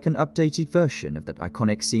 It's like an updated version of that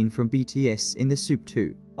iconic scene from BTS in the Soup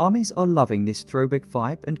 2. Armies are loving this throwback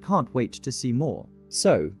vibe and can't wait to see more.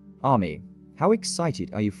 So, Army, how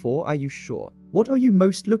excited are you for Are You Sure? What are you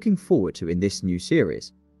most looking forward to in this new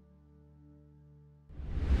series?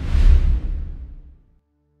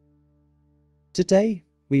 Today,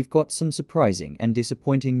 we've got some surprising and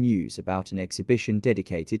disappointing news about an exhibition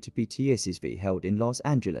dedicated to BTS's V held in Los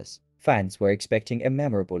Angeles. Fans were expecting a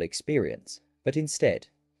memorable experience, but instead,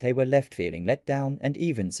 they were left feeling let down and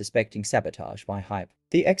even suspecting sabotage by HYBE.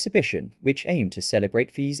 The exhibition, which aimed to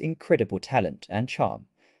celebrate V's incredible talent and charm,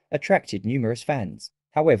 attracted numerous fans.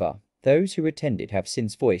 However, those who attended have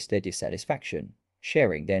since voiced their dissatisfaction,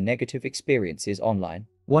 sharing their negative experiences online.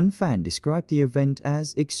 One fan described the event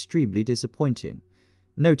as extremely disappointing,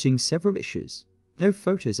 noting several issues: no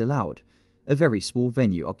photos allowed, a very small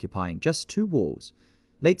venue occupying just 2 walls,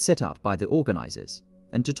 late set up by the organizers,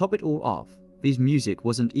 and to top it all off, V's music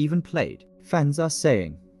wasn't even played. Fans are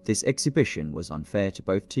saying this exhibition was unfair to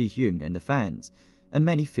both Taecyeon and the fans, and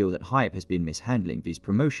many feel that HYBE has been mishandling V's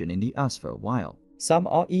promotion in the US for a while. Some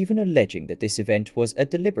are even alleging that this event was a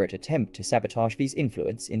deliberate attempt to sabotage V's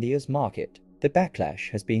influence in the US market. The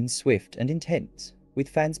backlash has been swift and intense, with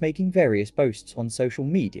fans making various posts on social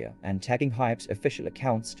media and tagging HYBE's official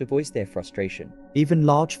accounts to voice their frustration. Even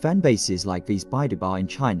large fan bases like V's Baiduba in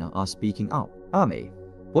China are speaking up. Army,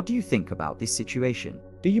 what do you think about this situation?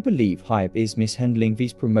 Do you believe HYBE is mishandling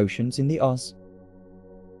V's promotions in the US?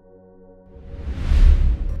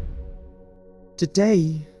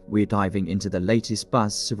 Today, we're diving into the latest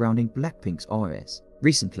buzz surrounding BLACKPINK's RS.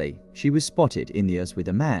 Recently, she was spotted in the US with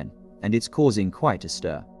a man, and it's causing quite a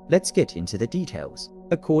stir. Let's get into the details.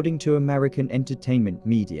 According to American entertainment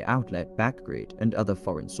media outlet Backgrid and other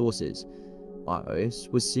foreign sources, RS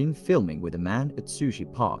was seen filming with a man at Suzy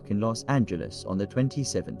Park in Los Angeles on the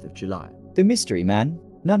 27th of July. The mystery man,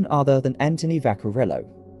 none other than Anthony Vaccarello,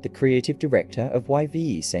 the creative director of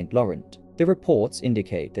YVE Saint Laurent. The reports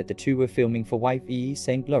indicate that the two were filming for YVE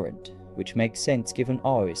Saint Laurent, which makes sense given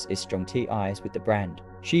RS's strong ties with the brand.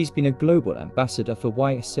 She's been a global ambassador for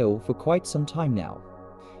YSL for quite some time now,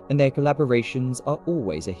 and their collaborations are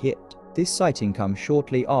always a hit. This sighting comes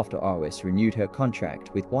shortly after RS renewed her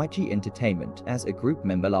contract with YG Entertainment as a group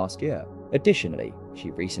member last year. Additionally, she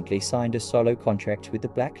recently signed a solo contract with the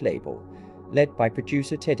Black label, led by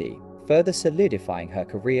producer Teddy, further solidifying her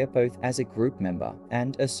career both as a group member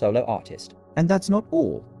and a solo artist. And that's not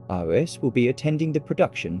all. RS will be attending the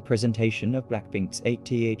production presentation of BLACKPINK's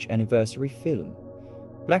 80th anniversary film,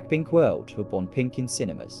 BLACKPINK World for Born Pink in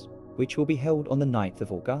cinemas, which will be held on the 9th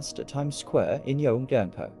of August at Times Square in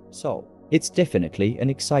Yeongnam, Seoul. It's definitely an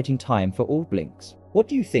exciting time for all Blinks. What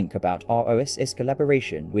do you think about ROS's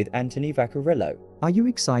collaboration with Anthony Vaccarello? Are you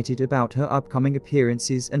excited about her upcoming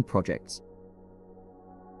appearances and projects?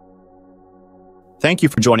 Thank you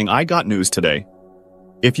for joining I Got News today.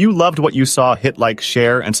 If you loved what you saw, hit like,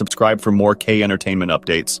 share, and subscribe for more K-entertainment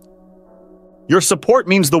updates. Your support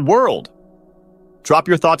means the world! Drop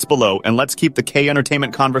your thoughts below and let's keep the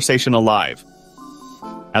K-entertainment conversation alive.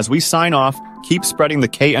 As we sign off, keep spreading the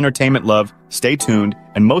K-entertainment love, stay tuned,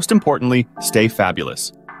 and most importantly, stay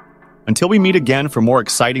fabulous. Until we meet again for more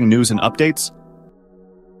exciting news and updates,